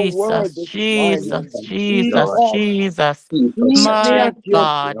for your word Jesus, this morning. Jesus, Jesus, Jesus, Jesus. Keep us keep at me your My at your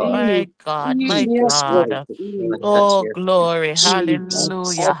God, feet. my God, Keep my keep me at us, your Lord God. God, feet. at Oh, your glory. Jesus,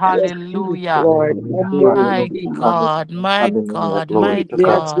 Hallelujah. at your feet, Hallelujah. Lord. At your My feet. God, my hallelujah, God, glory my Keep to me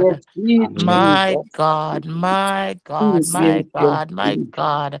at God. your God. feet, Hallelujah. My Jesus. God, my God, Keep me my at your God, my feet,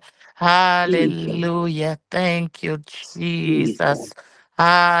 God. Jesus. Hallelujah. Thank you, Jesus. Jesus.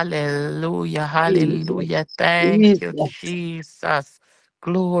 Hallelujah. Jesus. Hallelujah. Thank you, Jesus. Jesus.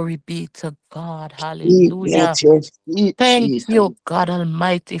 Glory be to God. Keep me Hallelujah. at your feet, Thank Jesus. you, God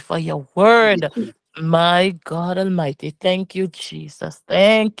Almighty, for your word. Jesus. My God Almighty. Thank you, Jesus.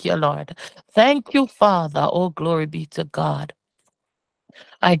 Thank you, Lord. Thank you, Father. Oh, glory be to God.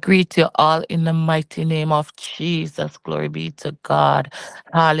 I greet you all in the mighty name of Jesus. Glory be to God.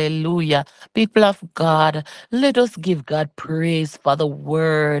 Hallelujah. People of God, let us give God praise for the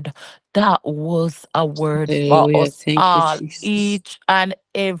word. That was a word for Hallelujah. us Thank you, all, Jesus. each and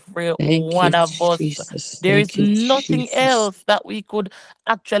every Thank one you, of us. Jesus. There is Thank you, nothing Jesus. else that we could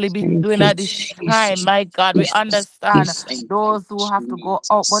actually be Thank doing you, at this time. Jesus. My God, we Jesus. understand Jesus. Thank you, those who have to go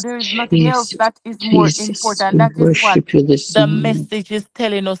out, but Jesus. there is nothing else Jesus. that is more Jesus. important. We That is what worship you this the morning. message is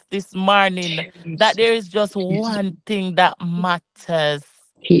telling us this morning, that Jesus. there is just Jesus. one thing that matters,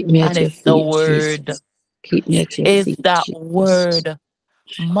 Keep me at and your it's the feet, word. Jesus. Keep me at your Is feet, that Jesus. word.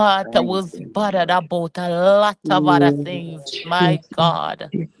 Martha Thank was you, bothered Lord. about a lot of other things, my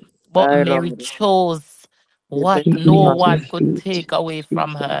God. But My Mary Lord. chose The what Keep better no me at part. your one could feet, take away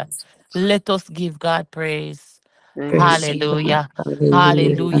from her. Jesus. Let us give God praise. Thank you, Praise Jesus. God. Hallelujah. Hallelujah.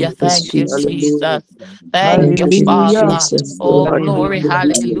 Hallelujah. Thank you, Thank you, Jesus. Hallelujah. Jesus. Thank you, Thank you, Hallelujah. Father. Jesus. Oh, Lord, Glory. glory.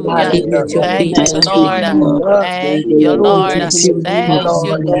 Hallelujah. Keep me at your hallelujah. Thank feet, you, Thank you, Lord. God. Jesus. Thank you, Keep Glory me Lord. to at your your name, feet Thank this you,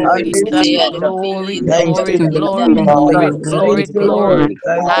 Lord. Jesus. morning. Hallelujah. Glory, I Thank glory, you, stand up glory, strong for Jesus. glory, you, Thank glory, mighty you, God. Lord. glory.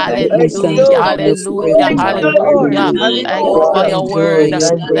 Keep me Thank you, Hallelujah, sanctified Lord. this hallelujah, morning, Thank you, mighty Lord. hallelujah. God. Thank you for Hallelujah. I your adore word. you,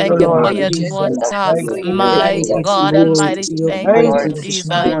 Thank you, Thank you God. for Lord your Jesus. true Thank task, you, I my give Jesus. God glory Almighty. to your Thank you, Thank mighty you, this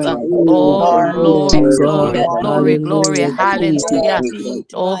Jesus. Jesus. morning. Oh, Oh glory, glory, God, glory, glory. hallelujah, Hallelujah. Jesus.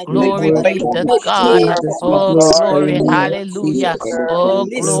 Oh, We glory be worship to you, God. Jesus. We Oh, glorify your glory. name, Hallelujah. Jesus. Oh,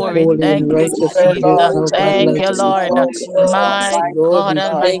 You're glory. holy and Thank you, righteous, and there's Jesus. no God Thank like you, you. Lord. My Lord, God we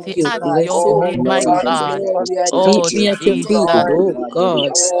Almighty, thank you. at your Bless your feet, name, my Jesus. God. Oh, Keep me at your feet, Jesus. oh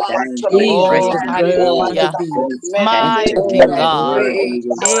God. Oh, Jesus, where I want to hallelujah. be. Mighty Oh God. God.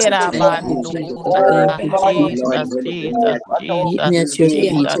 Thank you, Jesus. Thank you, Jesus, Jesus. Jesus, Keep Jesus, me at your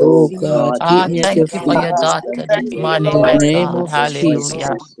feet, Jesus. oh God. Keep me at your Thank you for your feet. daughter this morning, In the my name God. of Jesus.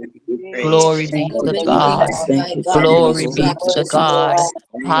 Hallelujah. Glory be Thank you, to God. Jesus. Thank you, Glory Jesus. be Thank you, to God. Jesus.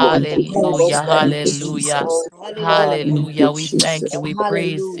 Thank you, Hallelujah. Jesus. Thank you, Hallelujah. Jesus. Thank you, Hallelujah. We thank you. Jesus. We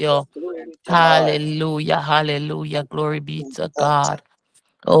praise you. Hallelujah. Hallelujah. Glory be to God.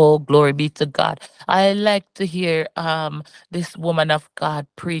 Oh, glory be to God. I like to hear this woman of God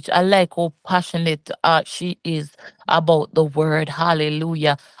preach. I like how passionate she is about the word.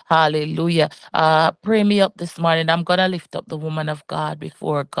 Hallelujah. Hallelujah. Pray me up this morning. I'm gonna lift up the woman of God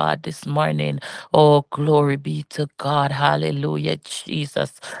before God this morning. Oh, glory be to God. Hallelujah.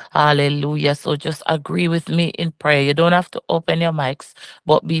 Jesus. Hallelujah. So just agree with me in prayer. You don't have to open your mics,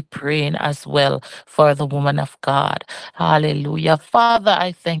 but be praying as well for the woman of God. Hallelujah. Father,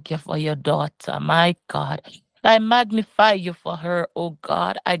 I thank you for your daughter, my God. I magnify you for her, oh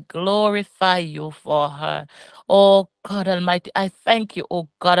God. I glorify you for her. Oh God Almighty, I thank you, oh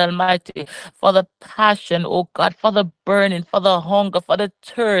God Almighty, for the passion, oh God, for the burning, for the hunger, for the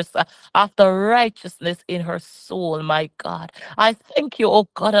thirst after righteousness in her soul, my God. I thank you, oh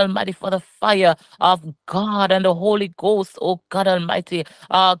God Almighty, for the fire of God and the Holy Ghost, oh God Almighty.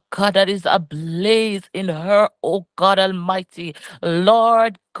 God, that is ablaze in her, oh God Almighty.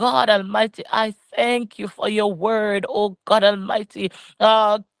 Lord God Almighty, I thank you for your word, oh God Almighty.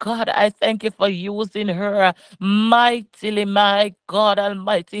 God, I thank you for using her mightily, my God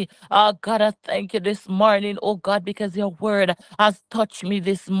Almighty. God, I thank you this morning, oh God, because your word has touched me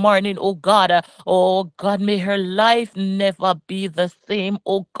this morning, oh God. Oh God, may her life never be the same,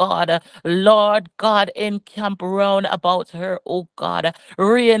 oh God. Lord God, encamp round about her, oh God.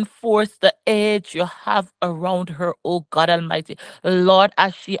 Reinforce the edge you have around her, oh God Almighty. Lord,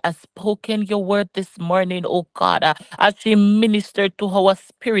 as she has spoken your word this morning, oh God, as she ministered to our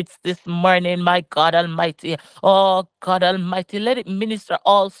spirits this morning, my God Almighty. Oh God Almighty, let it minister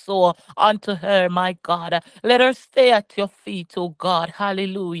also unto her, my God. Let her stay at your feet, oh God.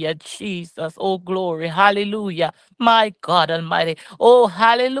 Hallelujah, Jesus. Oh glory. Hallelujah, my God Almighty. Oh,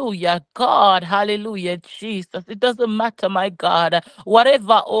 hallelujah, God. Hallelujah, Jesus. It doesn't matter, my God.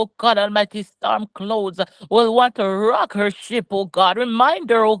 Whatever, oh God Almighty, storm clouds will want to rock her ship, oh God. Remind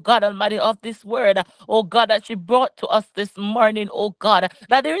her, oh God Almighty, of this word, oh God, that she brought to us this morning, oh God,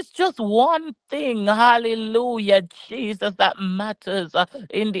 that there is just one thing, hallelujah, Jesus, that matters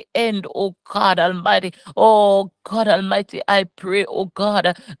in the end, oh God Almighty. Oh God Almighty, I pray, oh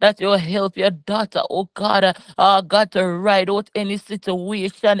God, that you'll help your daughter, oh God, God, to ride out any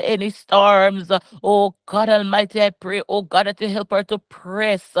situation, any storms. Oh God Almighty, I pray, oh God, that you help her to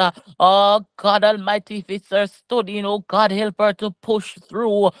press. Oh God Almighty, if it's her studying, oh God, help her to push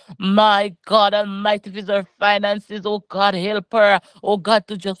through. My God Almighty, if it's her finances, oh God, help her, oh God,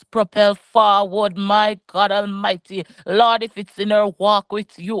 to just propel forward. My God Almighty, Lord, if it's in her walk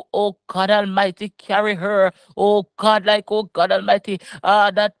with you, oh God Almighty, carry her, oh God, like, oh God Almighty,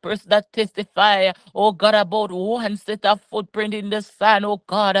 that person that testify, oh God, about one set of footprint in the sand, oh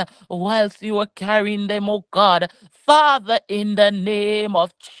God, whilst you were carrying them, oh God. Father, in the name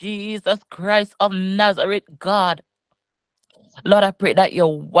of Jesus Christ of Nazareth, God. Lord, I pray that you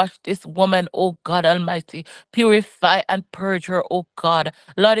wash this woman, oh God Almighty. Purify and purge her, oh God.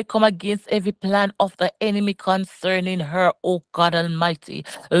 Lord, I come against every plan of the enemy concerning her, oh God Almighty.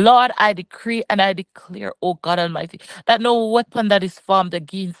 Lord, I decree and I declare, oh God Almighty, that no weapon that is formed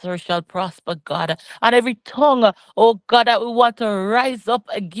against her shall prosper, God. And every tongue, oh God, that we want to rise up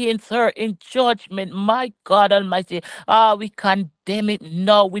against her in judgment, my God Almighty, we condemn it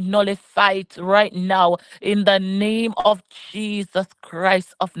now. We nullify it right now in the name of Jesus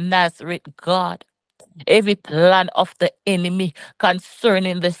Christ of Nazareth, God. Every plan of the enemy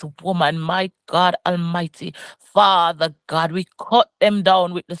concerning this woman, my God Almighty, Father God, we cut them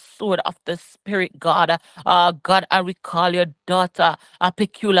down with the sword of the Spirit, God. God, and we call your daughter a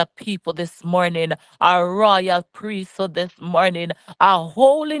peculiar people this morning, a royal priesthood this morning, a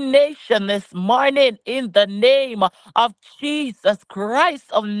holy nation this morning, in the name of Jesus Christ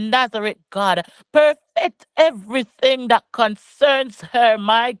of Nazareth, God. Perfect everything that concerns her,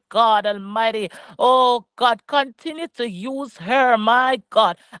 my God Almighty. Oh God, continue to use her, my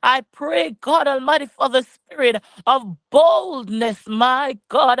God. I pray, God Almighty, for the spirit of boldness, my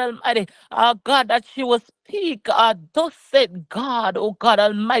God Almighty. God, that she will speak, thus said God, oh God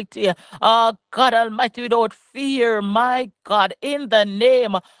Almighty. God Almighty, without fear, my God, in the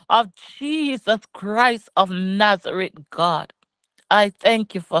name of Jesus Christ of Nazareth, God. I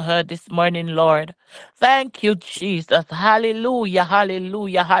thank you for her this morning, Lord. Thank you, Jesus. Hallelujah,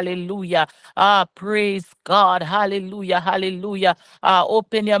 hallelujah, hallelujah. Praise God. Hallelujah, hallelujah.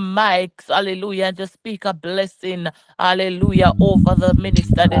 Open your mics, hallelujah, and just speak a blessing, hallelujah, over the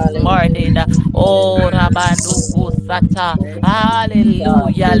minister this morning. Oh, Rabanduku Sata.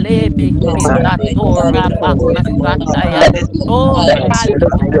 Hallelujah. Lebe Kisatora Bakasataya. Oh,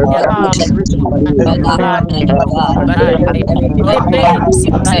 hallelujah. Lebe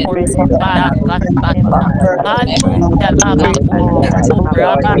para kasata. Hallelujah. Laba kusoto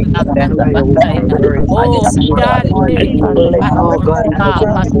rabanda kasataya. Oh, shande kasata kasata.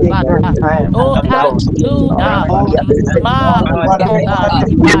 Oh, hallelujah. Marvelous God.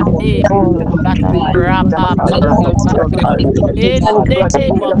 Libande kusata rababa kasata. In the name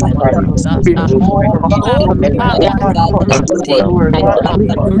of Jesus. Oh, hallelujah.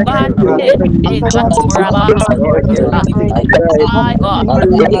 Rande katuraba my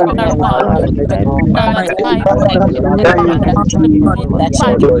God, turn around her assignment, God, to put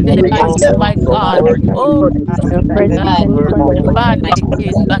manifest by you, my God. Oh, God, Bande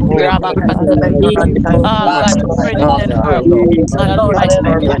Kisa Rabakata. God, strengthen her, oh God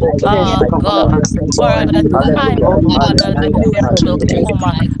Almighty. God, for the time, oh God Almighty, where she will come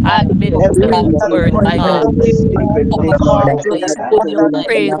and minister your word, my God.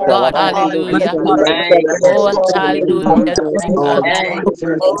 Praise God, hallelujah. Oh, hallelujah, Jesus.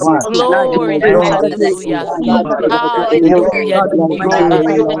 Glory, hallelujah. Hallelujah. God, Hallelujah,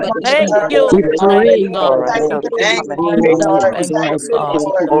 Jesus. Thank you, we mighty praise God. you. Thank you, God. Thank you,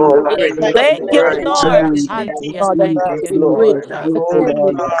 Lord. Hallelujah. God, Thank we you, praise Jesus. you, Lord.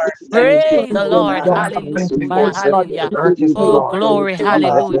 Praise the Lord. God, Hallelujah. God, Hallelujah. Oh, glory.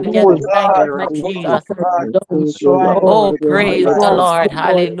 Hallelujah. Thank you, Jesus. Oh, praise the Lord.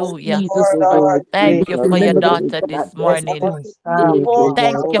 Hhallelujah. Thank you for your daughter this morning.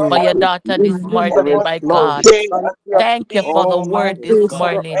 Thank you for your daughter this morning, my God. Thank you for the word this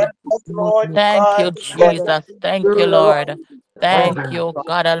morning. Thank you, Jesus. Thank you, Lord. Thank you,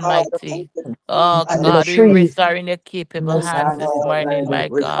 God Almighty. Oh, God, we rest are in your capable hands this morning, my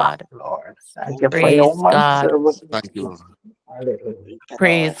God. Praise God. Thank you, Lord.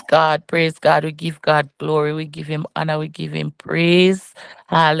 Praise God. Praise God. We give God glory. We give him honor. We give him praise.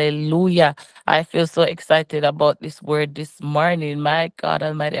 Hallelujah. I feel so excited about this word this morning. My God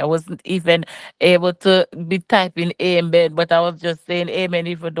Almighty. I wasn't even able to be typing amen, but I was just saying amen,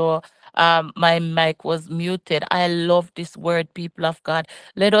 even though my mic was muted. I love this word, people of God.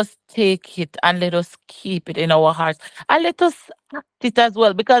 Let us take it and let us keep it in our hearts. And let us act it as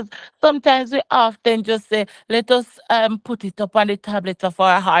well, because sometimes we often just say, let us put it up on the tablets of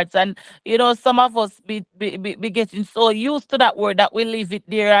our hearts. And some of us be getting so used to that word that we leave it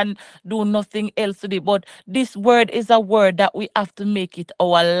there and do nothing else with it. But this word is a word that we have to make it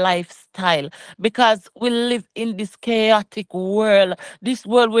our lifestyle, because we live in this chaotic world, this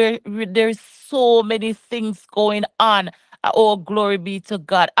world where there's so many things going on. Oh, glory be to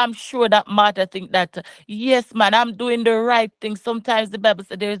God. I'm sure that Martha think that, yes, man, I'm doing the right thing. Sometimes the Bible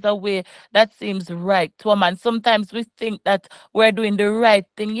says there is a way that seems right to a man. Sometimes we think that we're doing the right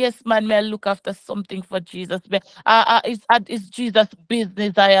thing. Yes, man, may I look after something for Jesus? It's Jesus'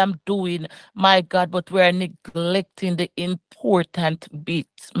 business I am doing, my God, but we're neglecting the important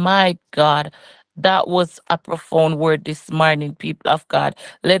bits. My God, that was a profound word this morning, people of God.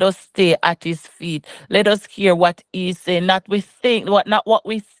 Let us stay at his feet. Let us hear what he's saying, not what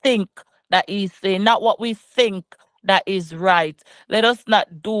we think that he's saying, not what we think that is right. Let us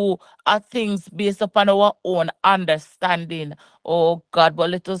not do things based upon our own understanding, oh God, but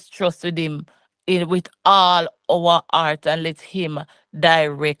let us trust with him with all our heart, and let him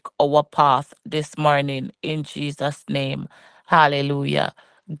direct our path this morning in Jesus' name. Hallelujah.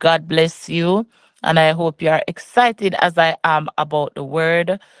 God bless you. And I hope you are excited as I am about the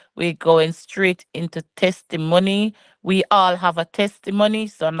word. We're going straight into testimony. We all have a testimony,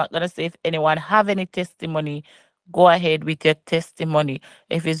 so I'm not going to say if anyone have any testimony. Go ahead with your testimony.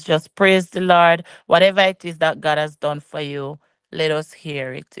 If it's just praise the Lord, whatever it is that God has done for you, let us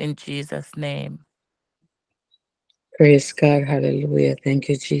hear it in Jesus' name. Praise God. Hallelujah. Thank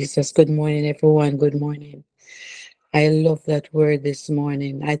you, Jesus. Good morning, everyone. Good morning. I love that word this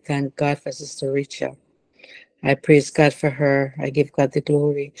morning. I thank God for Sister Richa. I praise God for her. I give God the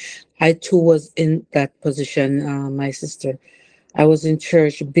glory. I too was in that position, my sister. I was in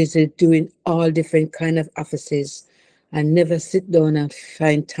church, busy doing all different kind of offices. I never sit down and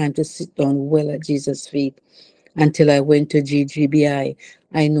find time to sit down well at Jesus' feet until I went to GGBI.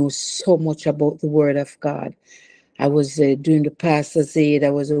 I know so much about the Word of God. I was doing the pastor's aid.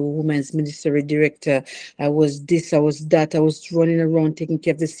 I was a women's ministry director. I was this, I was that. I was running around taking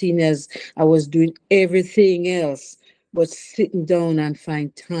care of the seniors. I was doing everything else but sitting down and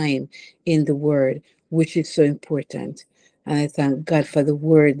find time in the Word, which is so important. And I thank God for the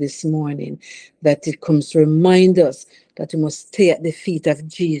Word this morning, that it comes to remind us that we must stay at the feet of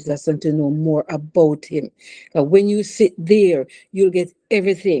Jesus and to know more about Him. When you sit there, you'll get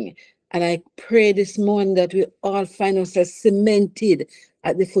everything. And I pray this morning that we all find ourselves cemented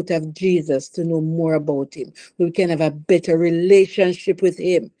at the foot of Jesus to know more about him. We can have a better relationship with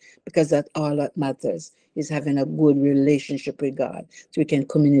him, because that's all that matters, is having a good relationship with God so we can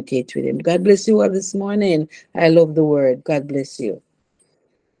communicate with him. God bless you all this morning. I love the word. God bless you.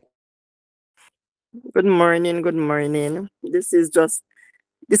 Good morning, good morning. This is just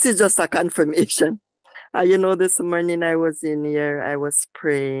a confirmation. This morning I was in here, I was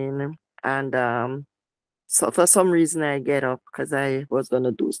praying, and so for some reason I get up because I was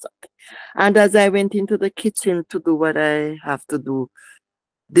gonna do something. And as I went into the kitchen to do what I have to do,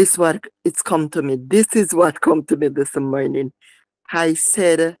 this what it's come to me. This is what come to me this morning. I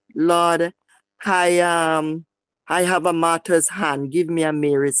said, Lord, I I have a martyr's hand. Give me a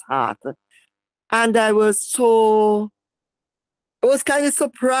Mary's heart. And I was kind of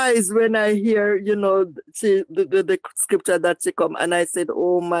surprised when I hear, the scripture that she come, and I said,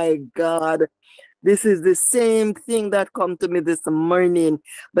 oh my God, This is the same thing that come to me this morning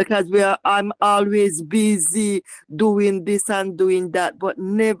because I'm always busy doing this and doing that, but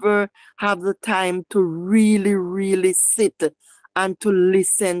never have the time to really, really sit and to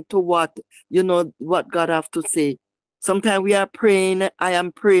listen to what God have to say. Sometimes we are praying, I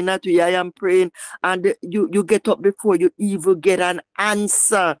am praying, not we, I am praying, and you get up before you even get an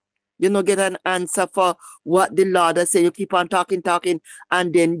answer. You know, get an answer for what the Lord has said. You keep on talking,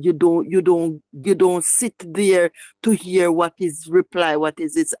 and then you don't sit there to hear what his reply, what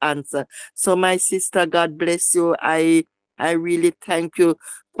is his answer. So my sister, God bless you. I really thank you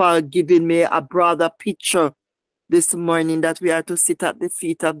for giving me a broader picture this morning that we are to sit at the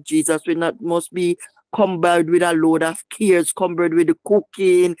feet of Jesus. We not must be cumbered with a load of cares, cumbered with the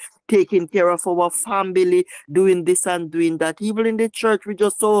cooking, taking care of our family, doing this and doing that. Even in the church, we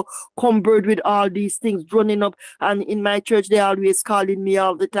just so cumbered with all these things running up. And in my church, they always calling me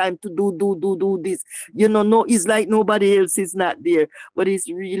all the time to do this. No, it's like nobody else is not there. But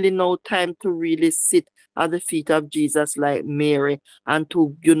it's really no time to really sit at the feet of Jesus like Mary and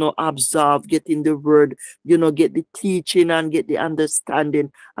to, absorb, get in the word, get the teaching and get the understanding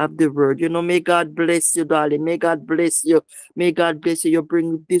of the word. May God bless you, darling. May God bless you. May God bless you. You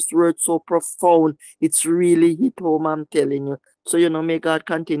bring this word so profound. It's really hit home, I'm telling you. So, may God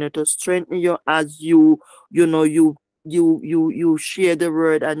continue to strengthen you as you share the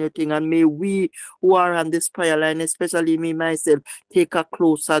word and your thing. And may we who are on this prayer line, especially me myself, take a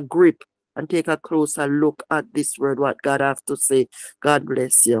closer grip and take a closer look at this word, what God have to say. God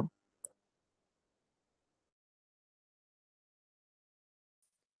bless you.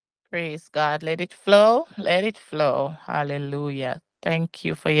 Praise God. Let it flow. Let it flow. Hallelujah. Thank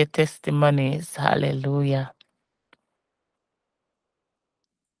you for your testimonies. Hallelujah.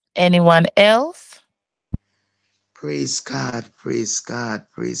 Anyone else? Praise God, praise God,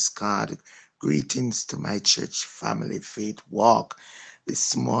 praise God. Greetings to my church family, Faith Walk.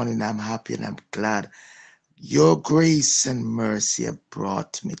 This morning I'm happy and I'm glad. Your grace and mercy have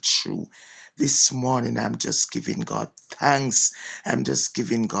brought me through. This morning I'm just giving God thanks. I'm just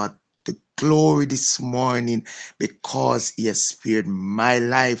giving God the glory this morning because He has spared my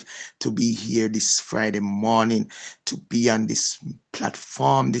life to be here this Friday morning, to be on this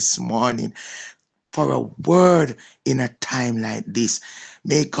platform this morning for a word in a time like this.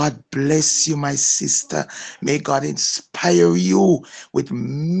 May God bless you, my sister. May God inspire you with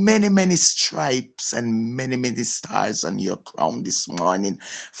many, many stripes and many, many stars on your crown this morning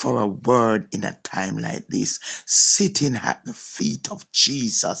for a word in a time like this. Sitting at the feet of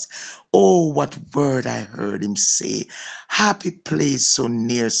Jesus. Oh, what word I heard him say. Happy place so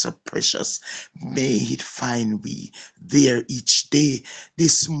near, so precious. May it find we there each day.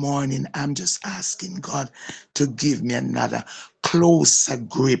 This morning, I'm just asking God to give me another closer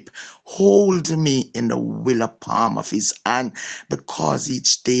grip. Hold me in the willow palm of his hand because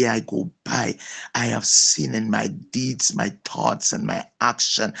each day I go by, I have sin in my deeds, my thoughts, and my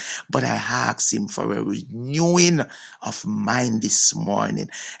action. But I ask him for a renewing of mind this morning.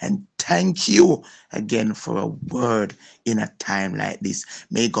 And thank you again for a word in a time like this.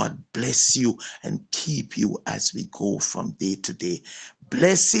 May God bless you and keep you as we go from day to day.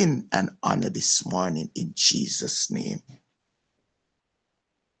 Blessing and honor this morning in Jesus' name.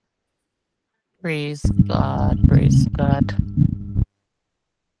 Praise God. Praise God.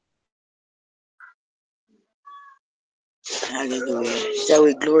 Hallelujah. Shall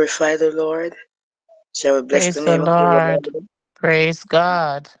we glorify the Lord? Shall we bless the Praise the name of the Lord. Lord? Praise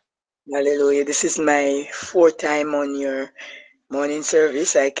God. Hallelujah. This is my fourth time on your morning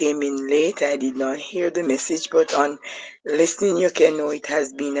service. I came in late. I did not hear the message, but on listening, you can know it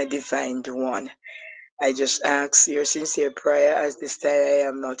has been a divine one. I just ask your sincere prayer as this time I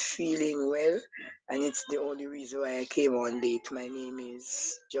am not feeling well, and it's the only reason why I came on late. My name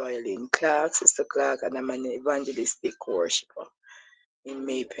is Joylyn Clark, Sister Clark, and I'm an evangelistic worshiper in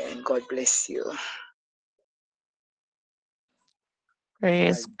Maypen. God bless you.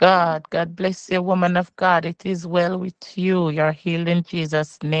 Praise God. God bless you, woman of God. It is well with you. You're healed in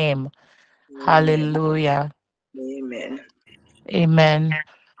Jesus' name. Amen. Hallelujah. Amen. Amen.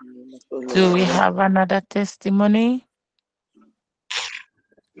 Name of the Do we Lord. have another testimony?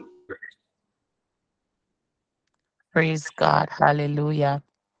 Praise God. Hallelujah.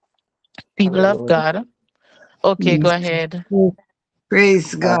 People of Hallelujah. God. Okay, go ahead.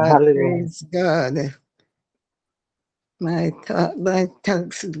 Praise God, Hallelujah. praise God. My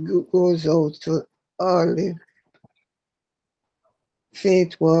thanks goes out to all the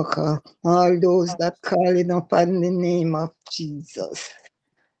faith worker, all those that calling upon the name of Jesus.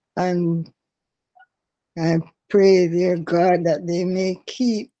 And I pray, dear God, that they may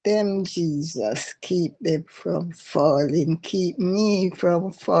keep them, Jesus. Keep them from falling. Keep me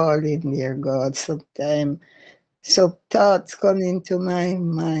from falling, dear God. Sometimes some thoughts come into my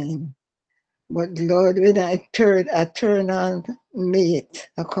mind. But Lord, when I turn on late.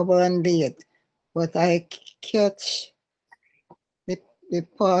 I come on late. But I catch the, the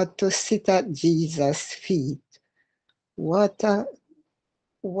part to sit at Jesus' feet. What a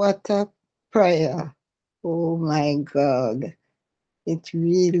what a prayer. Oh my God. It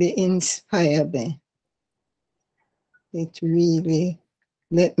really inspired me. It really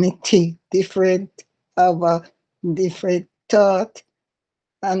let me think different, have a different thought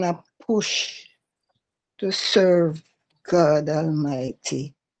and a push to serve God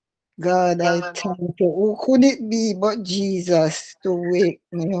Almighty. God, I thank you. Who could it be but Jesus to wake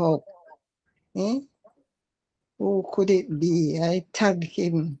me up? Eh? Who could it be? I thank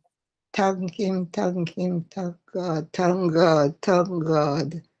him. Thank him, thank him, thank God, thank God, thank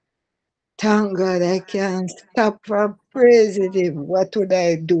God. Thank God I can't stop from praising him. What would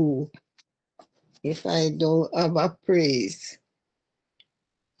I do if I don't have a praise?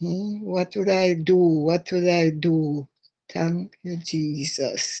 What would I do? What would I do? Thank you,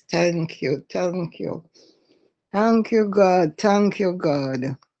 Jesus. Thank you, thank you. Thank you, God. Thank you,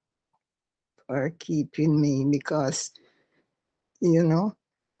 God, for keeping me because, you know,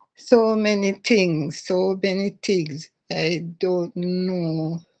 so many things, so many things. I don't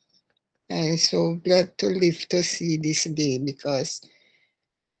know. I'm so glad to live to see this day because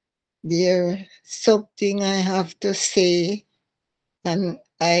there's something I have to say, and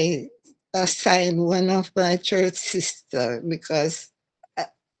I assigned one of my church sister because I,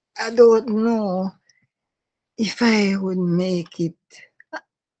 I don't know if I would make it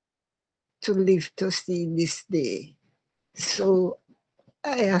to live to see this day. So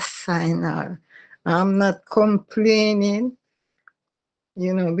I assign her. I'm not complaining,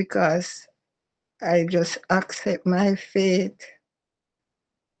 because I just accept my fate.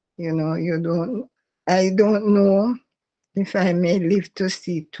 I don't know if I may live to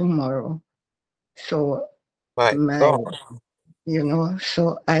see tomorrow. So My my, God.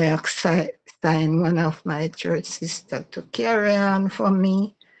 so I assign one of my church sisters to carry on for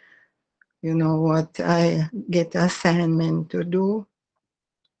me. You know what I get assignment to do,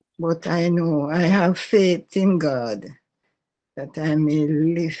 but I know I have faith in God that I may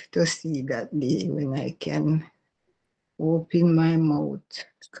live to see that day when I can open my mouth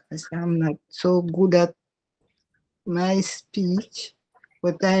because I'm not so good at my speech,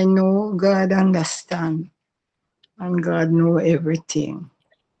 but I know God understand and God know everything.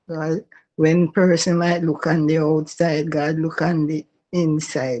 God, when person might look on the outside, God look on the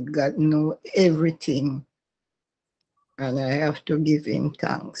inside. God know everything, and I have to give Him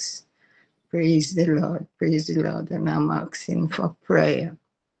thanks. Praise the Lord, and I'm asking for prayer.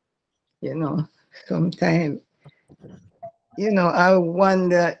 You know, sometimes, I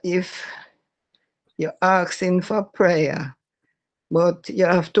wonder if you're asking for prayer, but you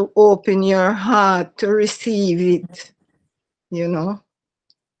have to open your heart to receive it, you know.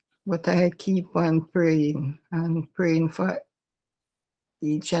 But I keep on praying and praying for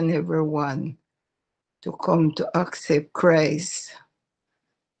each and every one to come to accept Christ,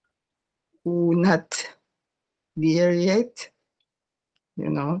 who not there yet,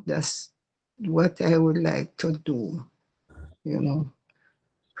 that's what I would like to do, you know.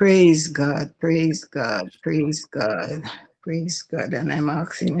 Praise God, praise God, praise God, praise God. And I'm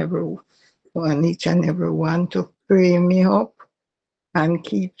asking everyone, each and every one to pray me up and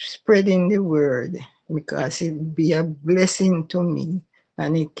keep spreading the word because it be a blessing to me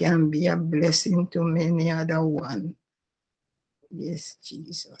and it can be a blessing to many other one. Yes,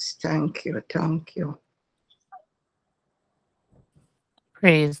 Jesus. Thank you. Thank you.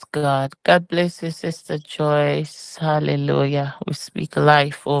 Praise God. God bless you, Sister Joyce. Hallelujah. We speak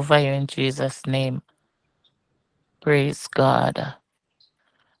life over you in Jesus' name. Praise God.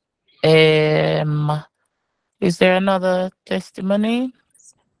 Um, is there another testimony?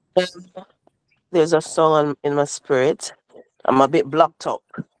 There's a song in my spirit. I'm a bit blocked up,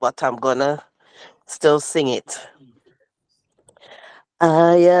 but I'm gonna still sing it.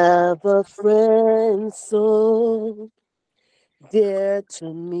 I have a friend so dear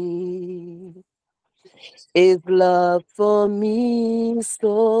to me. His love for me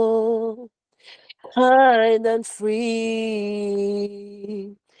so kind and free.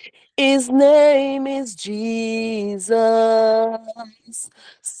 His name is Jesus,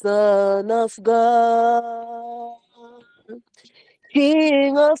 Son of God,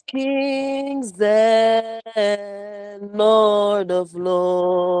 King of kings and Lord of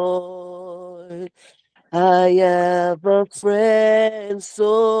lords. I have a friend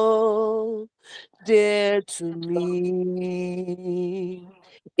so dear to me.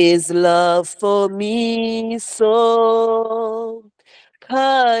 His love for me so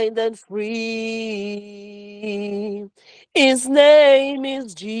kind and free. His name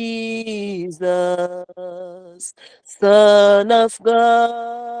is Jesus, Son of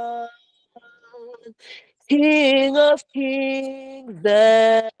God. King of kings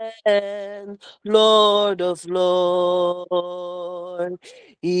and Lord of lords.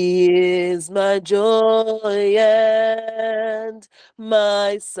 He is my joy and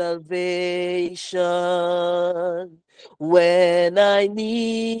my salvation. When I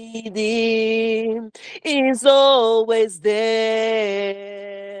need him, he's always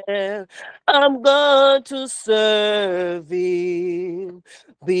there. I'm going to serve him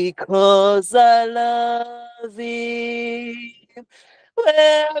because I love him.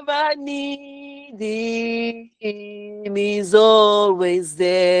 Where I need him, he's always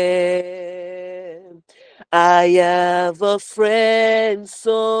there. I have a friend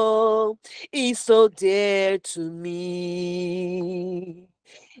so he's so dear to me.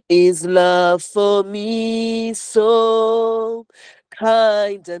 His love for me so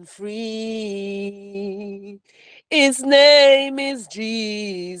kind and free. His name is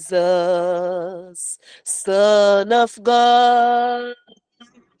Jesus, Son of God,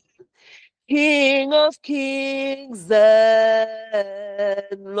 King of kings and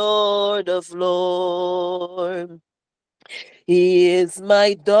Lord of lords. He is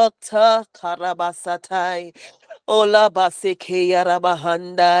my doctor, Karabasatai. Olabaseke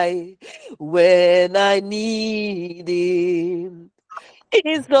Yarabahandai. When I need him,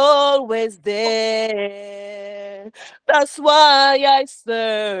 he's always there. That's why I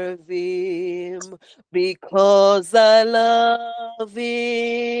serve him, because I love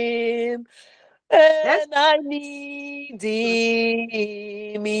him. Yes. When I need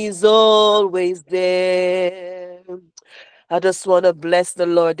him, he's always there. I just want to bless the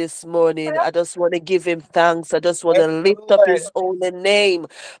Lord this morning. I just want to give him thanks. I just want Yes, to lift up Lord. his holy name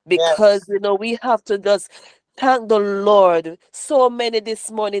because, Yes. we have to just thank the Lord. So many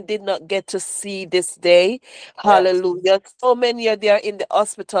this morning did not get to see this day. Yes. Hallelujah. So many are there in the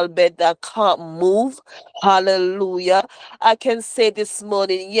hospital bed that can't move. Hallelujah. I can say this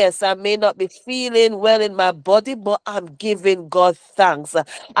morning, yes, I may not be feeling well in my body, but I'm giving God thanks.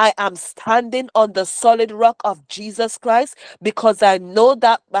 I am standing on the solid rock of Jesus Christ because I know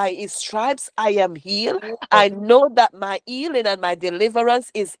that by his stripes I am healed. I know that my healing and my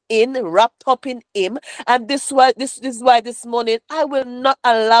deliverance is wrapped up in him. And this is why this morning I will not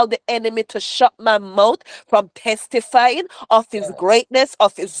allow the enemy to shut my mouth from testifying of his greatness,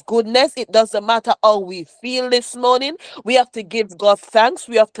 of his goodness. It doesn't matter how we feel this morning. We have to give God thanks.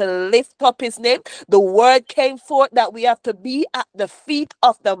 We have to lift up his name. The word came forth that we have to be at the feet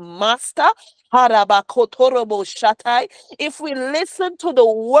of the master. Harabakotorobo shatai. If we listen to the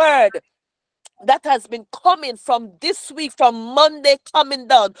word that has been coming from this week, from Monday coming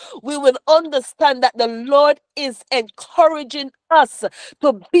down, we will understand that the Lord is encouraging us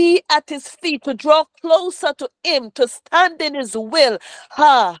to be at his feet, to draw closer to him, to stand in his will.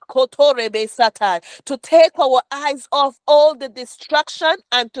 Kotorebe Satai, to take our eyes off all the distraction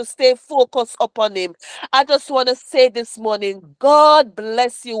and to stay focused upon him. I just want to say this morning, God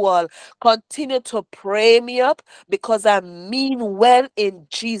bless you all. Continue to pray me up because I mean well in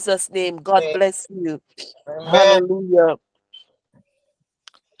Jesus' name. God bless you. Amen. Hallelujah.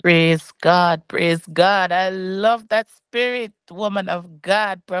 Praise God, praise God. I love that spirit, woman of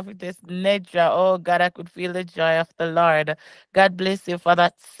God, Prophetess Nedra. Oh God, I could feel the joy of the Lord. God bless you for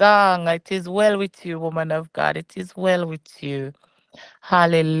that song. It is well with you, woman of God. It is well with you.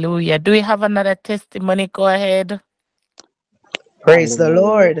 Hallelujah. Do we have another testimony? Go ahead. Praise the Hallelujah.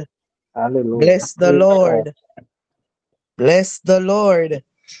 Lord. Hallelujah. Bless the Praise God. Lord. Bless the Lord.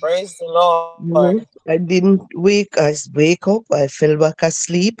 Praise the Lord. I didn't wake up. I fell back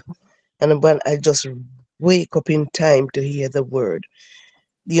asleep. And when I just wake up in time to hear the word,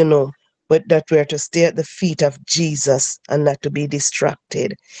 you know, but that we are to stay at the feet of Jesus and not to be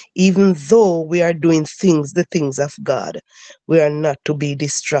distracted. Even though we are doing things, the things of God, we are not to be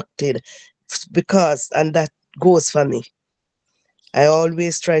distracted because, and that goes for me. I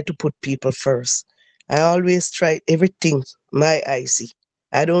always try to put people first. I always try everything my eye see.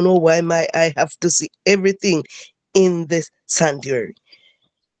 I don't know why my eye have to see everything in this sanctuary.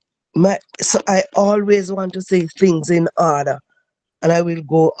 So I always want to say things in order, and I will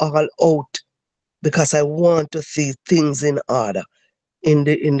go all out because I want to see things in order in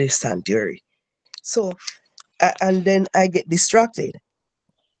the sanctuary. So and then I get distracted.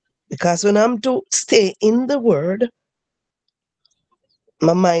 Because when I'm to stay in the word,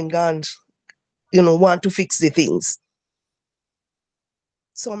 my mind can't, want to fix the things.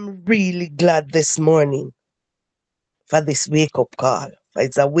 So I'm really glad this morning for this wake up call.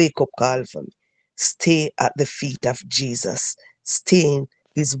 It's a wake up call for me. Stay at the feet of Jesus. Stay in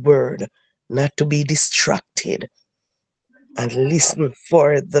his word, not to be distracted and listen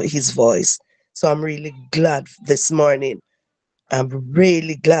for his voice. So I'm really glad this morning. I'm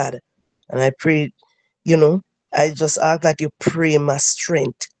really glad. And I pray, you know, I just ask that you pray my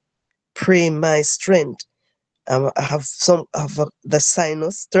strength. Pray my strength. I have the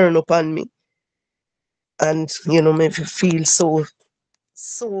sinus turn upon me and, make me feel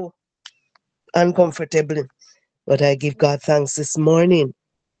so uncomfortable. But I give God thanks this morning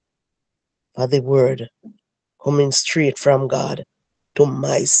for the word coming straight from God to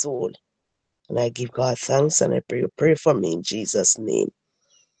my soul. And I give God thanks and I pray for me in Jesus' name.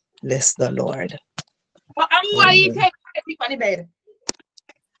 Bless the Lord. Amen.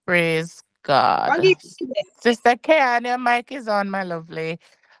 Praise God. Sister Karen, your mic is on, my lovely.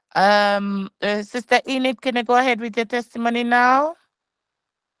 Sister Enid, can you go ahead with your testimony now?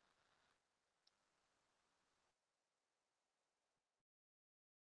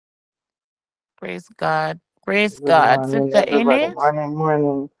 Praise God. Praise Good God. morning, Sister everybody. Enid, Morning,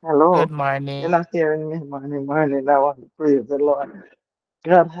 morning. good Hello. You're morning. not hearing me? Morning, morning. I want to praise the Lord.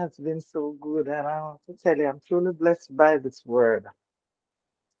 God has been so good, and I want to tell you, I'm truly blessed by this word.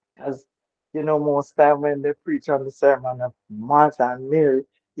 As most time when they preach on the sermon of Martha and Mary,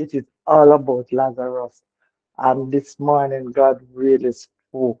 it is all about Lazarus. And this morning, God really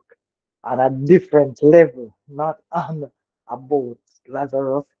spoke on a different level, not on about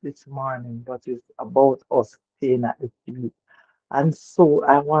Lazarus this morning, but it's about us staying at the feet. And so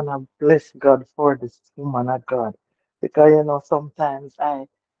I want to bless God for this woman of God. Because, sometimes I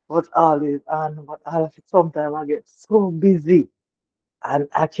was always on, but sometimes I get so busy and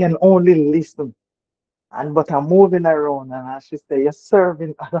I can only listen. But I'm moving around, and as she say, you're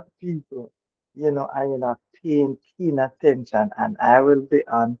serving other people, and you're not paying keen attention. And I will be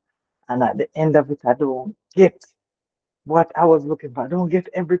on, and at the end of it, I don't get what I was looking for. I don't get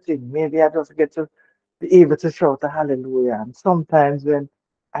everything. Maybe I just get to be able to shout a hallelujah. And sometimes when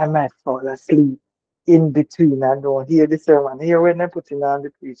I might fall asleep in between, I don't hear the sermon, hear when they're putting on the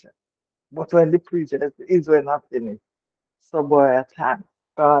preacher. But when the preacher is when I'm finished. So boy, I thank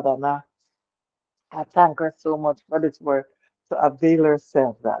God, and I thank her so much for this word to avail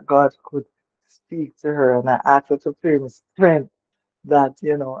herself that God could speak to her, and I ask her to pray me strength that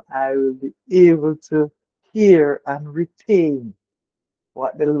I will be able to hear and retain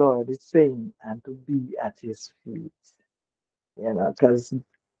what the Lord is saying and to be at his feet. Because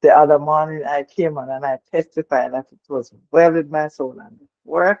the other morning I came on and I testified that it was well with my soul. And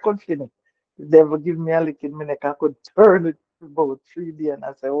before I could finish, the devil give me a lick in my neck. I could turn it about 3 days. And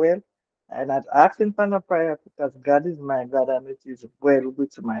I said, well, I'm not asking for no prayer because God is my God and it is well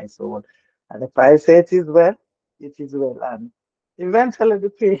with my soul. And if I say it is well, it is well. And eventually the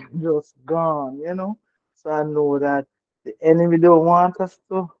pain just gone. So I know that the enemy don't want us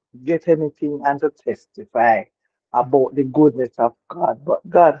to get anything and to testify about the goodness of God. But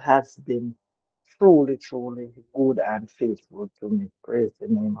God has been truly, truly good and faithful to me. Praise the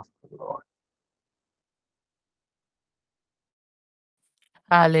name of the Lord.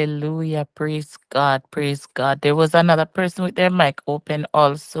 Hallelujah. Praise God. Praise God. There was another person with their mic open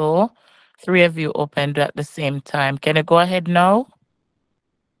also. Three of you opened at the same time. Can you go ahead now?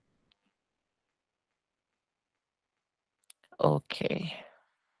 Okay.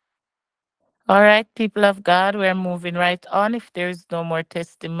 All right, people of God, we're moving right on. If there's no more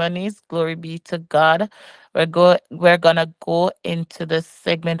testimonies, glory be to God. We're gonna go into the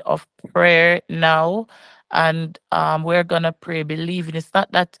segment of prayer now. And we're gonna pray believing. It's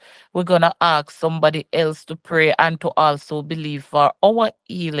not that we're gonna ask somebody else to pray and to also believe for our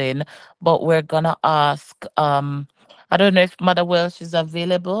healing, but we're gonna ask I don't know if Mother Welsh is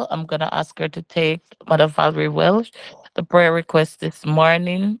available. I'm gonna ask her to take Mother Valerie Welsh the prayer request this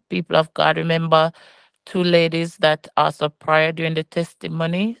morning. People of God, remember two ladies that asked a prayer during the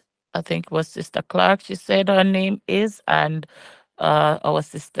testimony. I think it was Sister Clark, she said her name is, and our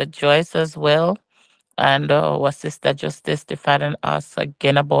Sister Joyce as well. And our sister just testified and asked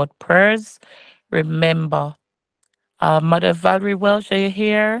again about prayers. Remember, Mother Valerie Welsh, are you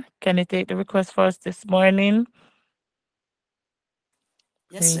here? Can you take the request for us this morning?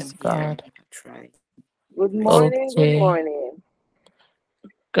 Yes, Praise I'm here. God. I'll try. Good Praise God. morning, good Okay. morning.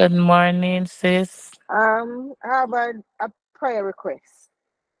 Good morning, sis. I have a prayer request.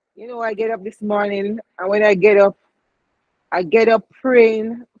 I get up this morning, and when I get up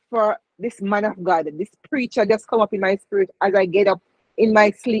praying for this man of God. This preacher just come up in my spirit as I get up in my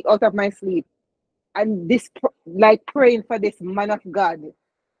sleep, out of my sleep. And like praying for this man of God.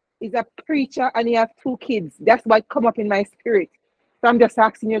 He's a preacher and he has two kids. That's what come up in my spirit. So I'm just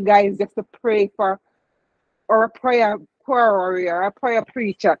asking you guys just to pray for, or a prayer warrior, a prayer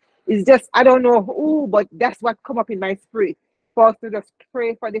preacher. It's just I don't know who, but that's what come up in my spirit. For us to just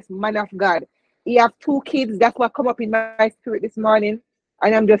pray for this man of God. He have two kids. That's what come up in my spirit this morning.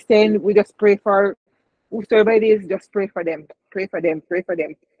 And I'm just saying we just pray for whosoever it is, just pray for them. Pray for them. Pray for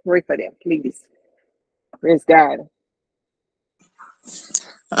them. Pray for them, please. Praise God.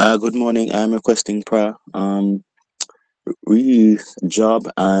 Good morning. I'm requesting prayer. We job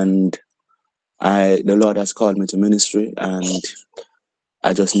and the Lord has called me to ministry, and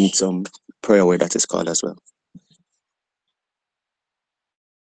I just need some prayer where that is called as well.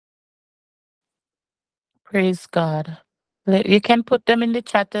 Praise God. You can put them in the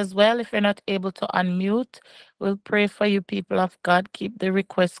chat as well if you're not able to unmute. We'll pray for you, people of God. Keep the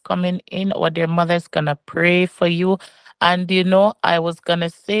requests coming in, or their mother's gonna pray for you. And I was gonna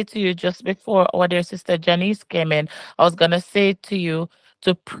say to you just before our dear sister Janice came in, I was gonna say to you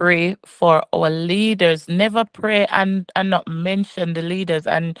to pray for our leaders. Never pray and not mention the leaders.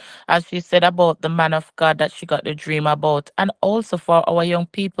 And as she said about the man of God that she got the dream about, and also for our young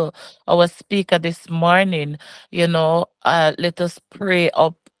people, our speaker this morning, let us pray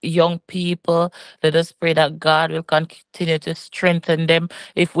up young people. Let us pray that God will continue to strengthen them.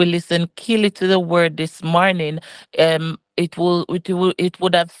 If we listen keenly to the word this morning, it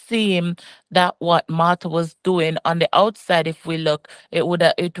would have seemed that what Martha was doing on the outside, if we look, it would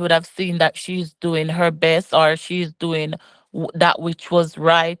have seen that she's doing her best, or she's doing that which was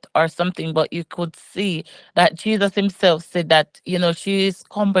right or something. But you could see that Jesus himself said that, she is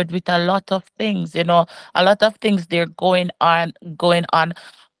cumbered with a lot of things, a lot of things they're going on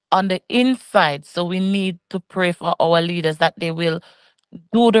the inside. So we need to pray for our leaders that they will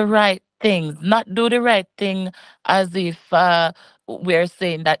do the right things, not do the right thing as if we're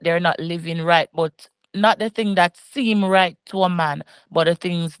saying that they're not living right, but not the thing that seem right to a man, but the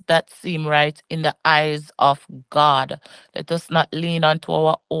things that seem right in the eyes of God. Let us not lean onto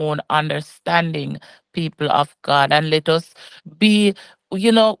our own understanding, people of God, and let us be,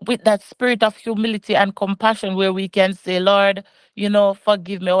 with that spirit of humility and compassion where we can say, Lord,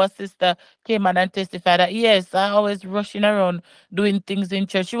 forgive me. Our sister came on and testified that, yes, I always rushing around doing things in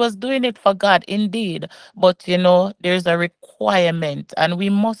church. She was doing it for God, indeed. But, there's a requirement and we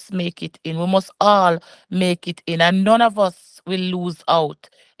must make it in. We must all make it in, and none of us will lose out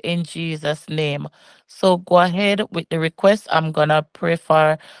in Jesus' name. So go ahead with the request. I'm going to pray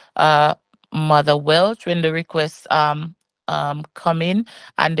for uh, Mother Welch when the requests come in,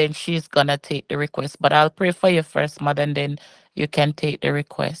 and then she's going to take the request. But I'll pray for you first, Mother, and then you can take the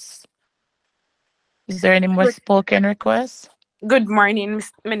request. Is there any more Good, spoken requests? good morning,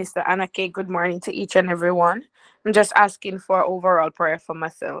 Minister Anna Kay. Good morning to each and every one. I'm just asking for overall prayer for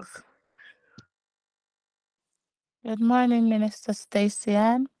myself. Good morning, Minister Stacy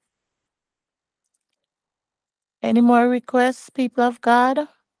Ann. Any more requests, people of God?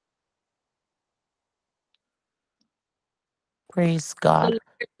 Praise The God. Lord,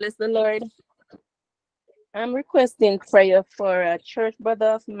 bless the Lord. I'm requesting prayer for a church brother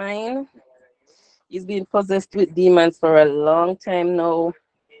of mine. He's been possessed with demons for a long time now,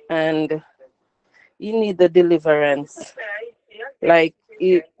 and he need the deliverance. Like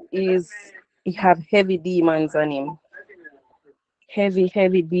is he have heavy demons on him,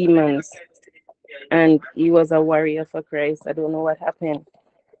 heavy demons, and he was a warrior for Christ. I don't know what happened,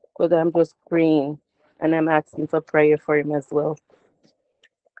 but I'm just praying, and I'm asking for prayer for him as well.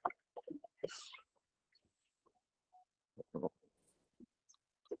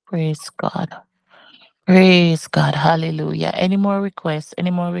 Praise God. Praise God. Hallelujah. Any more requests?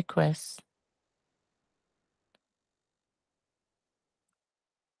 Any more requests?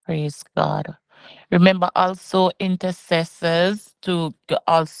 Praise God. Remember also, intercessors, to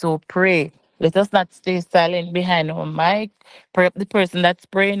also pray. Let us not stay silent behind our mic. Pray up the person that's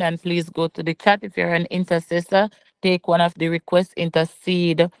praying, and please go to the chat. If you're an intercessor, take one of the requests,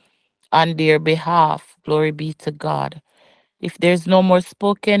 intercede on their behalf. Glory be to God. If there's no more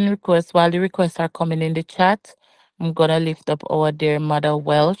spoken requests, while the requests are coming in the chat, I'm going to lift up our dear Mother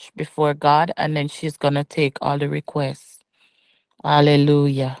Welch before God, and then she's going to take all the requests.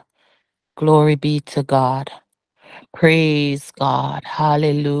 Hallelujah. Glory be to God. Praise God.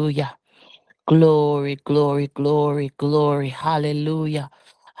 Hallelujah. Glory, glory, glory, glory. Hallelujah.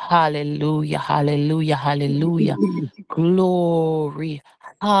 Hallelujah. Hallelujah. Hallelujah. Glory.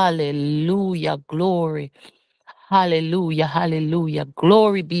 Hallelujah. Glory. Hallelujah, hallelujah.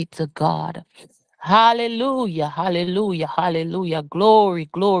 Glory be to God. Hallelujah, hallelujah, hallelujah. Glory,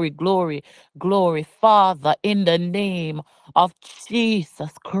 glory, glory, glory. Father, in the name of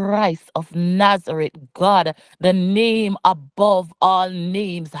Jesus Christ of Nazareth, God, the name above all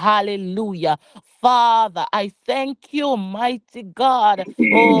names. Hallelujah. Father, I thank you, mighty God.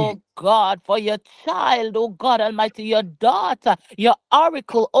 Oh God, for your child, oh God Almighty, your daughter, your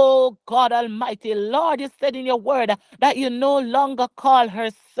oracle, oh God Almighty. Lord, you said in your word that you no longer call her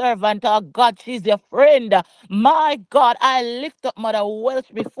servant, oh God, she's your friend. My God, I lift up Mother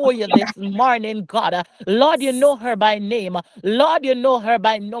Welch before you this morning, God. Lord, you know her by name. Lord, you know her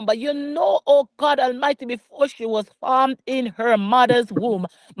by number. You know, oh God Almighty, before she was formed in her mother's womb.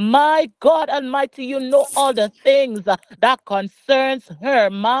 My God Almighty, you know all the things that concerns her.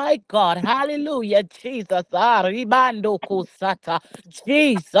 My God, hallelujah, Jesus. Ribando kusata.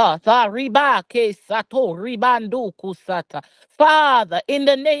 Jesus, ribake sato, ribando kusata. Father, in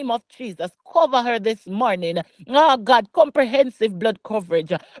the name of Jesus, cover her this morning. Oh God, comprehensive blood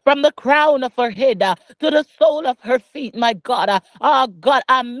coverage from the crown of her head to the sole of her feet, my God. Oh God,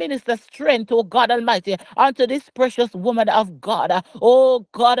 I minister strength, oh God Almighty, unto this precious woman of God. Oh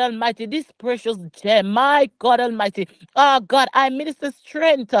God Almighty, this precious gem, my God Almighty. Oh God, I minister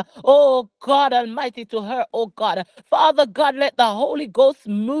strength, oh God Almighty, to her, oh God. Father God, let the Holy Ghost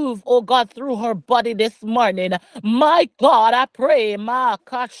move, oh God, through her body this morning. My God, I pray, ma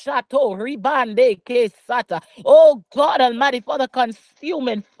kashato ribande kesata. Oh God Almighty, for the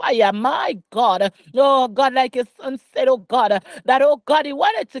consuming fire, my God. Oh God, like your son said, oh God, that oh God, he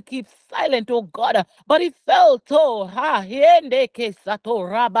wanted to keep silent, oh God, but he felt, oh ha, hiende kesato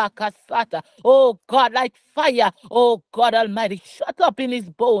rabakasata. Oh God, like fire, oh God Almighty, shut up in his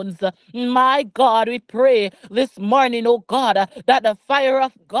bones. My God, we pray this morning, oh God, that the fire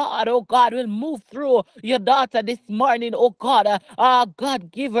of God, oh God, will move through your daughter this morning, oh God.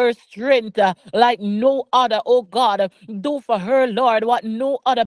 God, give her strength like no other, oh God. Do for her, Lord, what no other